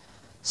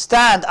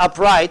stand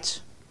upright,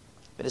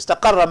 فإن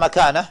استقر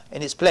مكانه,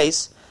 in its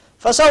place,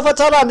 فسوف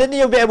ترى, then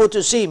you'll be able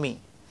to see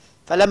me.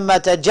 فلما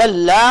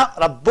تجلى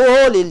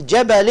ربه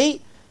للجبل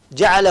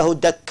جعله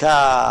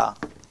دكا.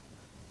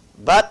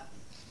 But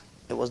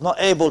it was not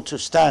able to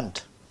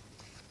stand.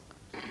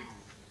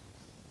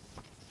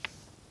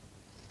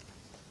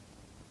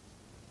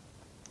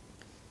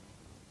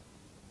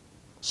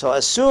 So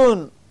as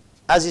soon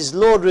as his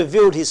Lord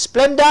revealed His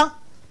splendor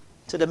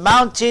to the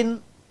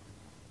mountain,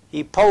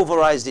 He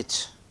pulverized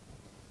it.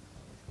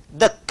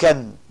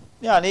 Dakkan,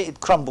 yani it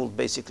crumbled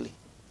basically.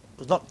 It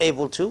was not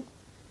able to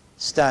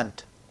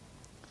stand.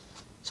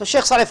 So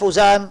Shaykh Salih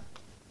Fawzan,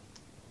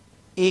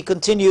 he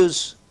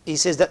continues, he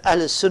says that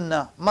Ahl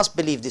Sunnah must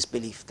believe this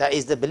belief. That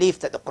is the belief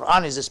that the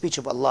Quran is the speech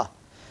of Allah.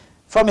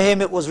 From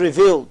Him it was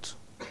revealed.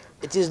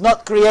 It is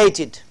not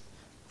created.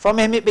 From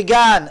Him it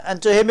began,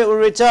 and to Him it will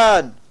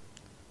return.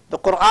 The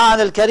Quran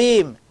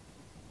al-Kareem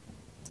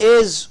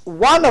is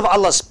one of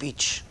Allah's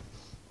speech.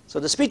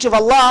 So the speech of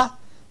Allah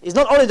is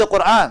not only the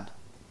Quran,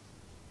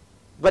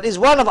 but is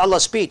one of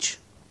Allah's speech.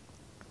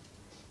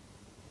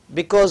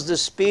 Because the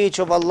speech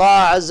of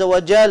Allah Azza wa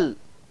Jal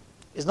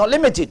is not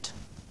limited.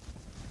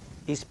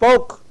 He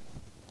spoke,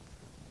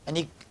 and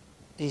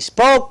he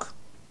spoke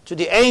to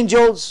the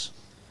angels,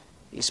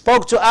 He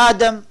spoke to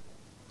Adam,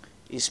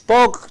 He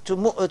spoke to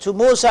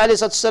Musa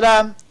alayhi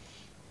salam.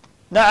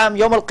 Na'am,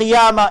 Yawm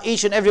al-Qiyamah,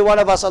 each and every one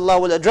of us Allah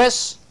will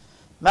address.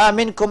 مَا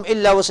مِنْكُمْ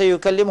إِلَّا وَسَيُكَلِّمُهُمُ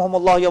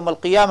اللَّهُ يَوْمَ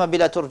الْقِيَامَةِ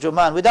بِلَا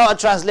تُرْجُمَانٍ, without a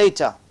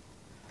translator.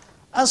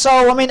 And so,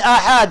 وَمِنْ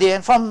آحَادِهِ,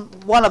 and from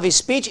one of His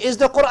speech is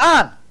the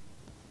Quran.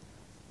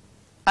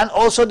 And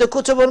also the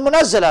Kutub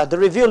al-Munazzala, the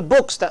revealed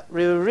books that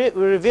were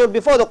revealed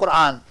before the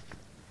Quran,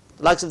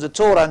 the likes of the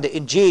Torah and the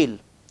Injil.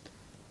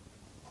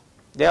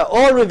 They are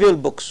all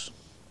revealed books.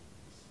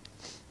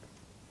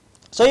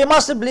 So you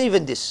must believe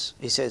in this,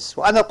 he says.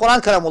 وَأَنَّ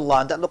الْقُرْآنَ كَلَامُ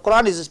اللَّهِ, and that the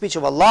Quran is the speech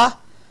of Allah,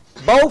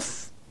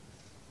 both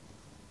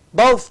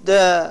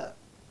the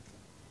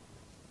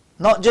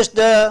Not just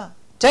the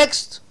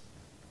text,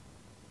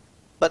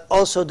 but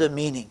also the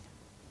meaning.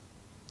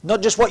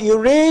 Not just what you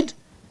read,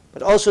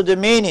 but also the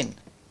meaning.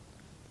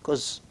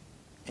 Because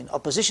in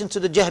opposition to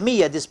the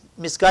Jahmiyyah, this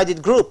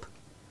misguided group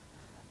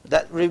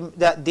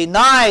that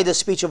deny the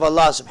speech of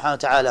Allah subhanahu wa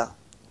ta'ala,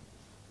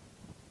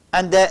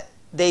 and that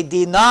they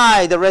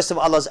deny the rest of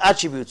Allah's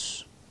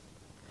attributes.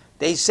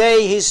 They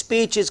say His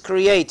speech is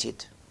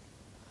created.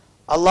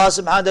 Allah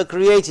subhanahu wa ta'ala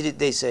created it,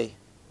 they say,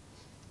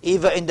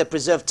 even in the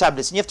preserved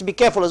tablets. And you have to be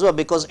careful as well,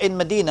 because in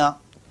Medina,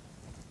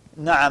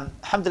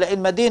 alhamdulillah,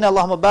 in Medina,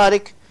 Allahumma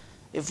barik,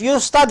 if you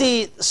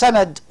study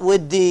sanad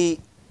with a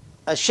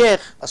sheikh,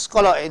 a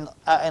scholar in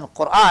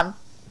Quran,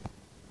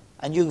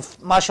 and you,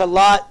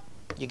 mashallah,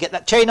 you get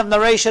that chain of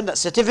narration, that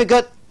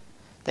certificate,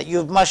 that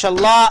you've,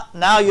 mashallah,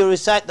 now you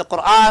recite the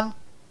Quran,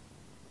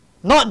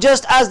 not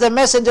just as the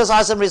Messenger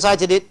ﷺ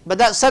recited it, but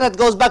that sanad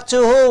goes back to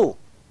who?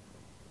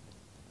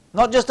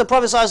 Not just the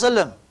Prophet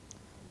ﷺ.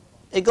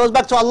 It goes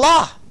back to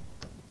Allah.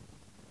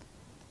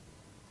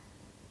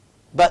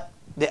 But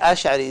the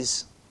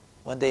Ash'aris,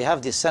 when they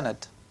have this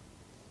sanad,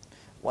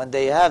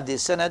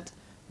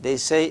 they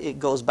say it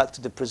goes back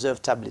to the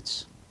preserved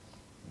tablets.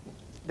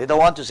 They don't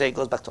want to say it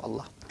goes back to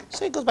Allah.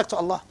 Say it goes back to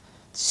Allah.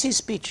 It's His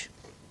speech.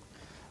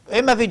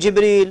 وإما في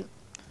جبريل,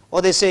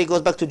 or they say it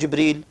goes back to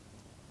Jibreel.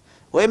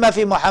 وإما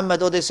في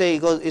Muhammad, or they say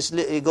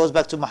it goes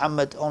back to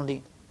Muhammad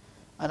only.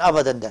 And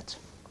other than that.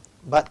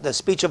 But the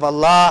speech of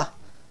Allah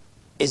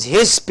is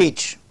His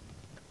speech.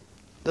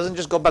 It doesn't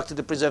just go back to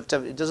the preserved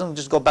tablet. It doesn't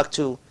just go back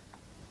to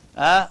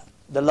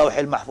the Lawh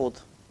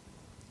al-Mahfuz.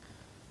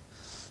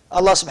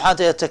 Allah subhanahu wa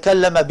ta'ala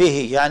takallama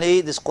bihi.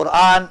 Yani this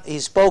Quran, He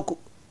spoke,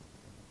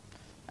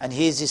 and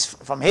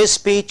from His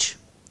speech,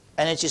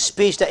 and it's His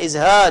speech that is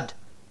heard.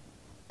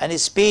 And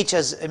His speech,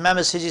 as Imam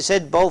al-Sijzi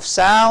said, both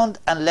sound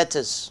and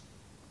letters.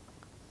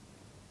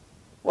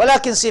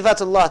 وَلَكِنْ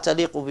صِفَاتُ اللَّهِ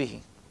تَلِيقُ بِهِ.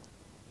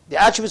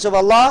 The attributes of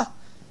Allah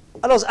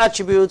are those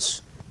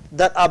attributes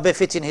that are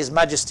befitting His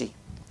Majesty.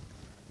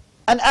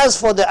 And as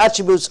for the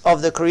attributes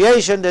of the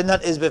creation, then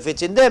that is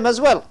befitting them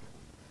as well.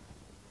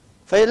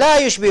 فَلَا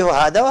يُشْبِهُ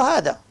هَذَا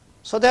وَهَذَا.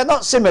 So they are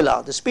not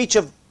similar. The speech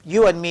of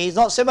you and me is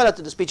not similar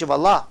to the speech of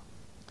Allah.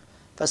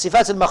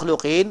 فَصِفَاتُ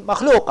الْمَخْلُوقِينَ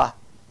مَخْلُوقَةً.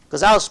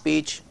 Because our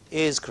speech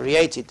is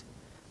created.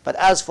 But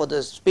as for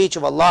the speech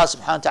of Allah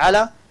subhanahu wa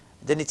ta'ala,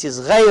 then it is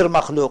غَيْر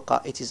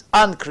مَخْلُوقَةً. It is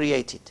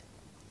uncreated.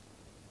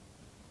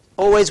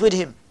 Always with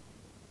Him.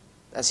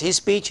 That's His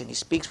speech, and He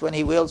speaks when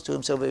He wills, to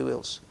Himself He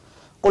wills.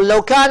 قُلْ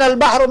لَوْ كَانَ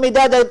الْبَحْرُ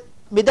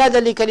مِدَادًا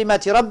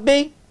لِكَلِمَاتِ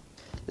رَبِّي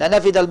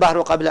لَنَفِدَ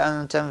الْبَحْرُ قَبْلَ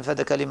أَن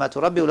تَنْفَدَ كَلِمَاتُ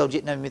رَبِّي وَلَوْ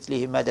جِئْنَا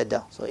بِمِثْلِهِ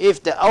مَدَدًا. So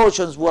if the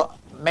oceans were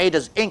made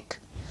as ink,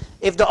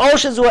 if the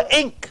oceans were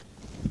ink,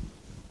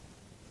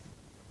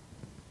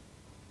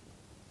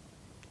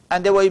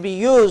 and they will be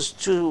used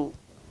to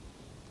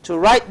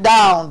write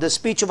down the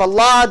speech of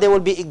Allah, they will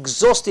be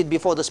exhausted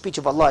before the speech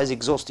of Allah is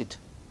exhausted.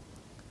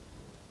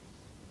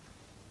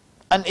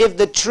 And if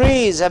the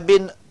trees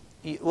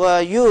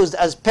were used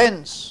as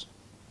pens,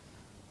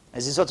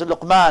 as in Surah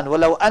Luqman,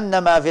 وَلَوْ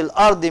أَنَّمَا فِي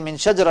الْأَرْضِ مِنْ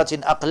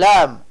شَجْرَةٍ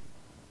أَقْلَامٍ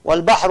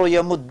وَالْبَحْرُ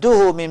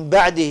يَمُدُّهُ مِنْ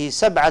بَعْدِهِ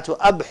سَبْعَةُ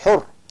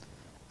أَبْحُرٍ.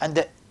 And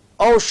the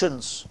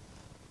oceans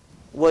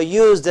were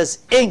used as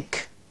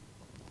ink,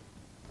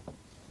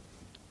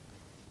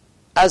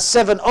 as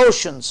 7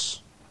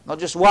 oceans, not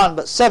just one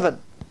but 7,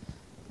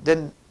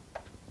 then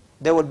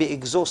they will be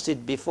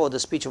exhausted before the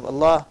speech of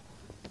Allah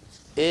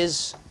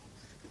is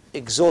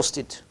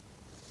exhausted.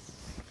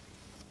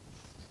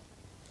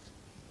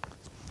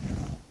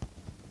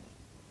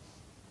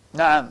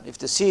 Naam, if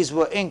the seas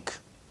were ink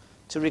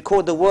to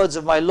record the words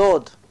of my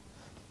Lord,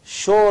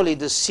 surely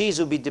the seas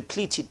will be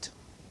depleted.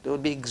 They will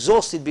be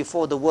exhausted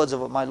before the words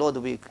of my Lord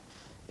will be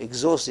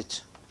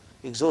exhausted.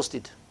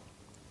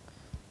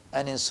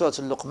 And in Surah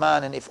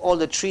Al-Luqman, and if all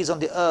the trees on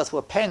the earth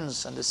were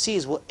pens and the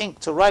seas were ink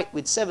to write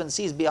with 7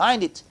 seas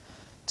behind it,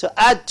 to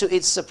add to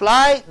its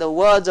supply, the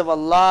words of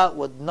Allah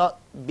would not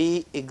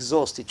be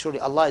exhausted. Truly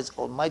Allah is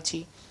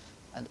Almighty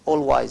and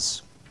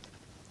All-Wise.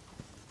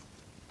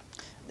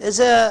 There's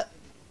a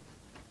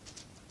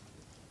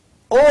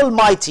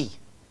Almighty.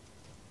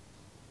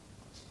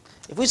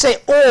 If we say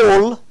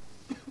all,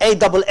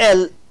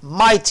 A-double-L,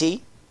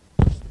 mighty,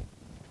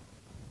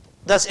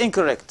 that's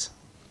incorrect.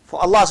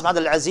 For Allah subhanahu wa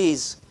ta'ala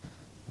al-Aziz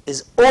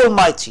is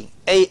Almighty,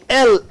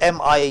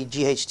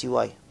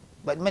 A-L-M-I-G-H-T-Y.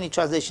 But in many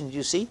translations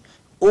you see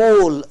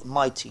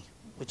Almighty,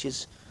 which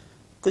is,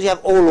 because you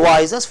have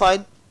all-wise, that's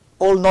fine,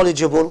 all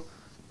knowledgeable,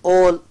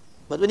 all,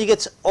 but when you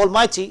get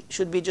Almighty, it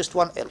should be just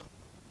one L.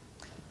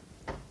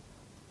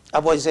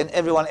 Otherwise then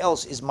everyone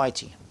else is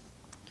mighty.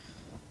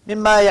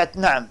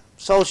 نعم.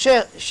 So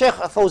Sheikh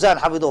Fawzan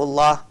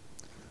Hafidhullah,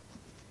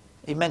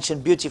 he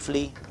mentioned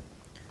beautifully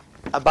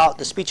about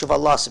the speech of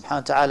Allah subhanahu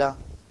wa ta'ala,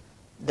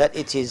 that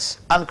it is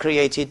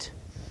uncreated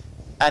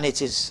and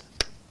it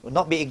will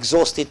not be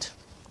exhausted.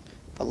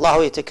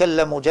 فالله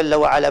يتكلم جل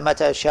وعلا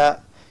متى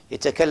شاء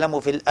يتكلم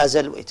في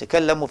الأزل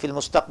ويتكلم في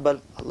المستقبل.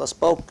 Allah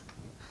spoke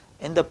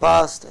in the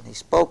past and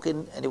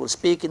and He will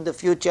speak in the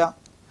future.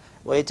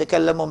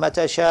 ويتكلم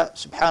متى شاء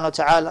سبحانه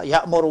وتعالى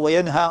يأمر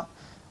وينهى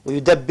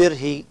ويدبر.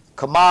 He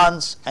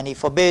commands and He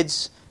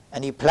forbids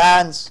and He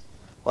plans.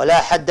 وَلَا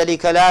حَدَّ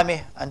لِكَلَامِهِ,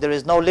 and there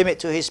is no limit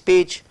to His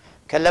speech.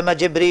 كَلَّمَ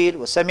جِبْرِيلُ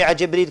وَسَمِعَ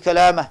جِبْرِيلُ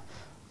كَلَامَهُ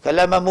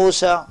كَلَّمَ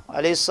مُوسَى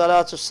عَلَيْهِ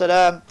الصَّلَاةُ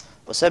وَالسَّلَامُ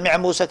وَسَمِعَ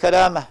مُوسَى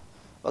كَلَامَهُ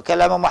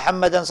وَكَلَّمَ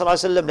مُحَمَّدًا صلى الله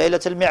عليه وسلم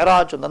ليلة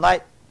المعراج, on the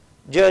night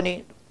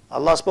journey.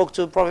 Allah spoke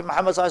to Prophet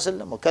Muhammad صلى الله عليه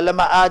وسلم. وَكَلَّمَ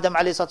آدَمَ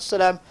عليه الصلاة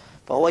والسلام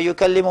فهو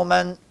يكلم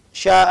من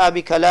شاء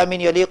بكلام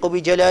يليق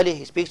بجلاله.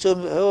 He speaks to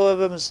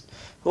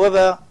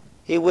whoever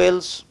He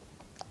wills,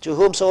 to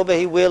whomsoever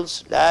He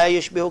wills. لا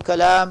يشبه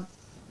كلام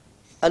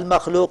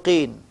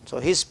المخلوقين. So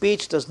His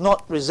speech does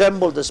not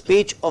resemble the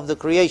speech of the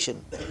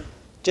creation,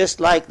 just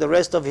like the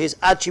rest of His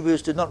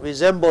attributes do not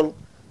resemble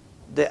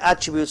the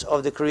attributes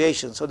of the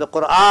creation. So the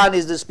Quran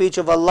is the speech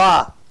of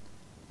Allah,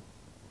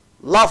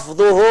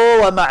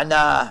 لفظه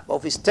ومعناه,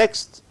 both His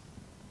text,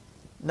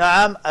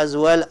 na'am, as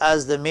well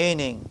as the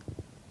meaning.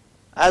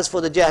 As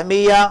for the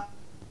Jahmiyyah,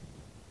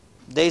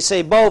 they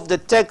say both the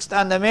text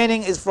and the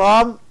meaning is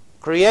from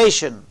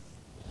creation.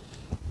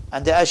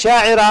 And the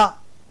Asha'ira,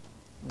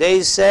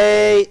 they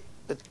say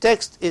the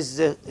text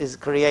is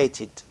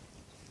created.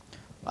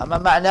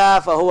 وَمَا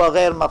مَعْنَا فَهُوَ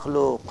غَيْرْ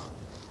مَخْلُوقٍ.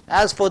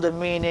 As for the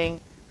meaning,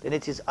 then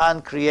it is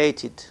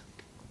uncreated.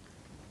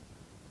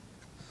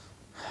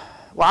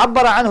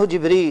 وَعَبَّرَ عَنْهُ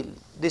جِبْرِيلٌ.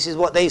 This is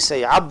what they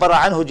say. عَبَّرَ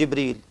عَنْهُ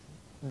جِبْرِيلٌ.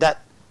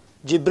 That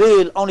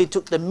Jibreel only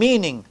took the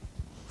meaning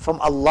from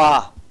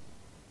Allah.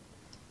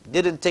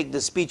 Didn't take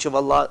the speech of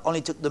Allah,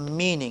 only took the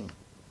meaning.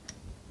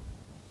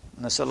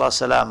 Nasallahu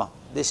salama.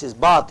 This is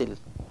batil.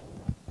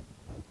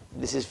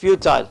 This is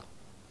futile.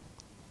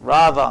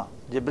 Rather,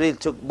 Jibreel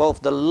took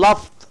both the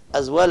lafz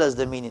as well as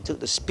the meaning. Took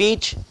the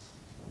speech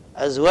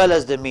as well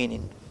as the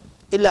meaning.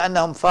 إلا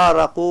أنهم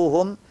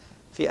فارقوهم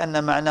في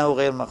أن معناه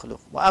غير مخلوق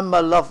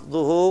وأما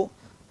لفظه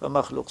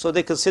فمخلوق. So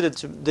they considered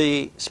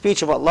the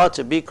speech of Allah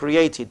to be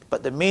created,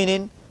 but the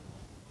meaning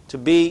to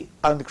be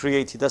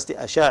uncreated. That's the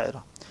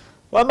Asha'ira.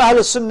 وأما أهل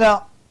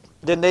السنة,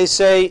 then they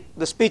say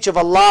the speech of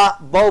Allah,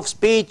 both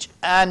speech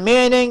and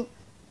meaning,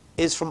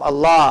 is from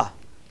Allah.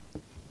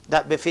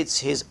 That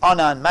befits His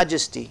honor and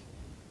majesty.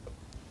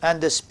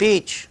 And the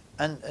speech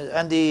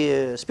and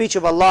the speech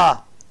of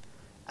Allah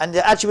and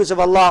the attributes of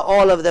Allah,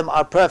 all of them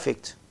are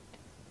perfect.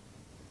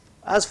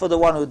 As for the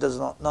one who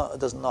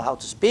doesn't know how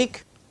to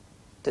speak,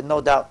 then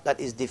no doubt that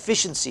is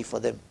deficiency for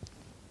them.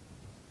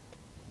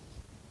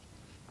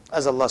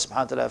 As Allah subhanahu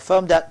wa ta'ala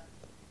affirmed that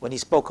when He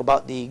spoke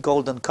about the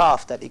golden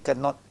calf, that it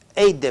cannot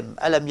aid them.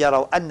 أَلَمْ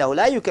يَرَوْا أَنَّهُ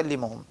لَا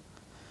يُكَلِّمُهُمْ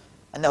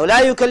أَنَّهُ لَا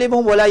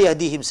يُكَلِّمُهُمْ وَلَا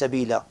يَهْدِيهِمْ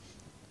سَبِيلًا.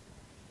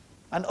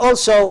 And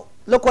also,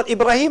 look what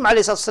Ibrahim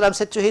ﷺ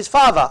said to his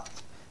father.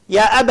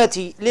 يَا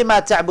أَبَتِ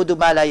لِمَا تَعْبُدُ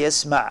مَا لَا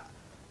يَسْمَعُ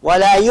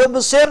وَلَا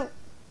يُبْصِرُ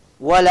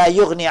وَلَا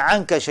يُغْنِي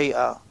عَنْكَ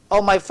شَيْئًا.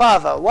 Oh my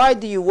father, why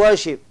do you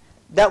worship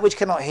that which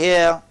cannot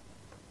hear,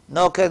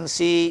 nor can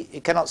see,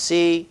 it cannot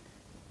see,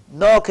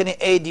 nor can it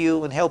aid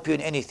you and help you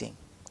in anything?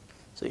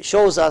 So it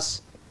shows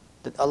us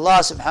that Allah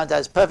subhanahu wa ta'ala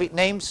has perfect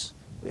names.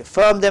 We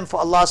affirm them for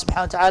Allah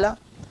subhanahu wa ta'ala.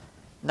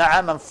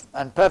 Na'am,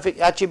 and perfect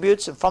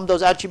attributes, and from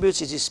those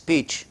attributes is His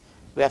speech.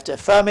 We have to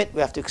affirm it, we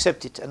have to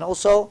accept it. And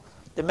also,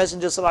 the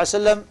Messenger sallallahu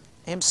alaihi wasallam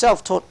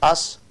himself taught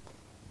us,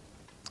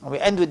 and we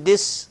end with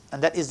this,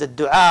 and that is the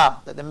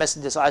dua that the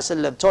Messenger sallallahu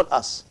alaihi wasallam taught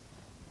us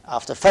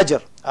after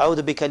Fajr.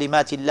 أعوذ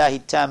بكلمات الله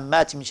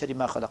التامات من شر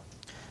ما خلق.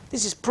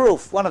 This is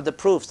proof, one of the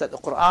proofs that the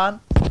Quran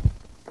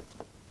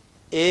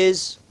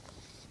is,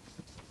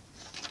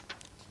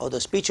 or the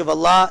speech of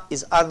Allah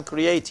is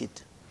uncreated.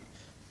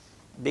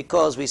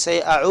 Because we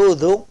say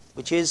a'udhu,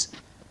 which is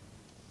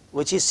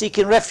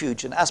seeking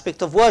refuge, an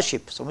aspect of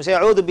worship. So when we say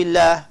a'udhu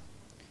billah,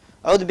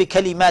 a'udhu bi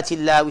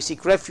kalimatillah, we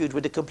seek refuge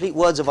with the complete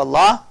words of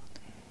Allah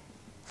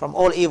from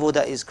all evil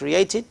that is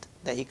created,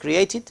 that He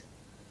created.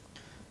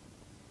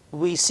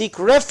 We seek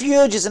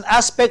refuge is an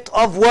aspect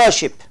of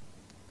worship.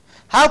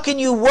 How can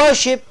you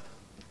worship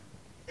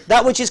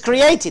that which is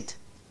created?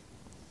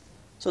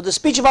 So the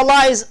speech of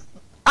Allah is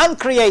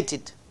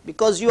uncreated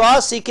because you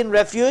are seeking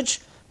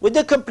refuge with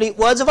the complete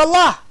words of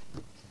Allah.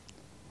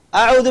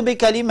 أعوذ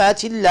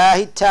بكلمات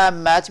الله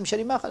التامات من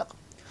شر ما خلق.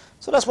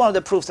 So that's one of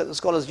the proofs that the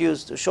scholars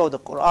use to show the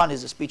Quran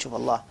is the speech of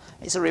Allah.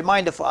 It's a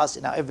reminder for us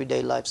in our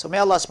everyday life. So may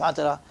Allah subhanahu wa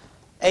ta'ala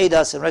aid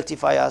us and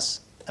rectify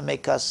us and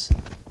make us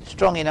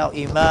strong in our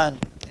iman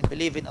and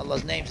believe in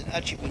Allah's names and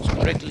attributes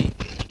correctly,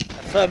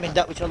 affirming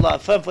that which Allah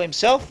affirmed for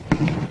Himself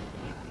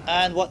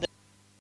and what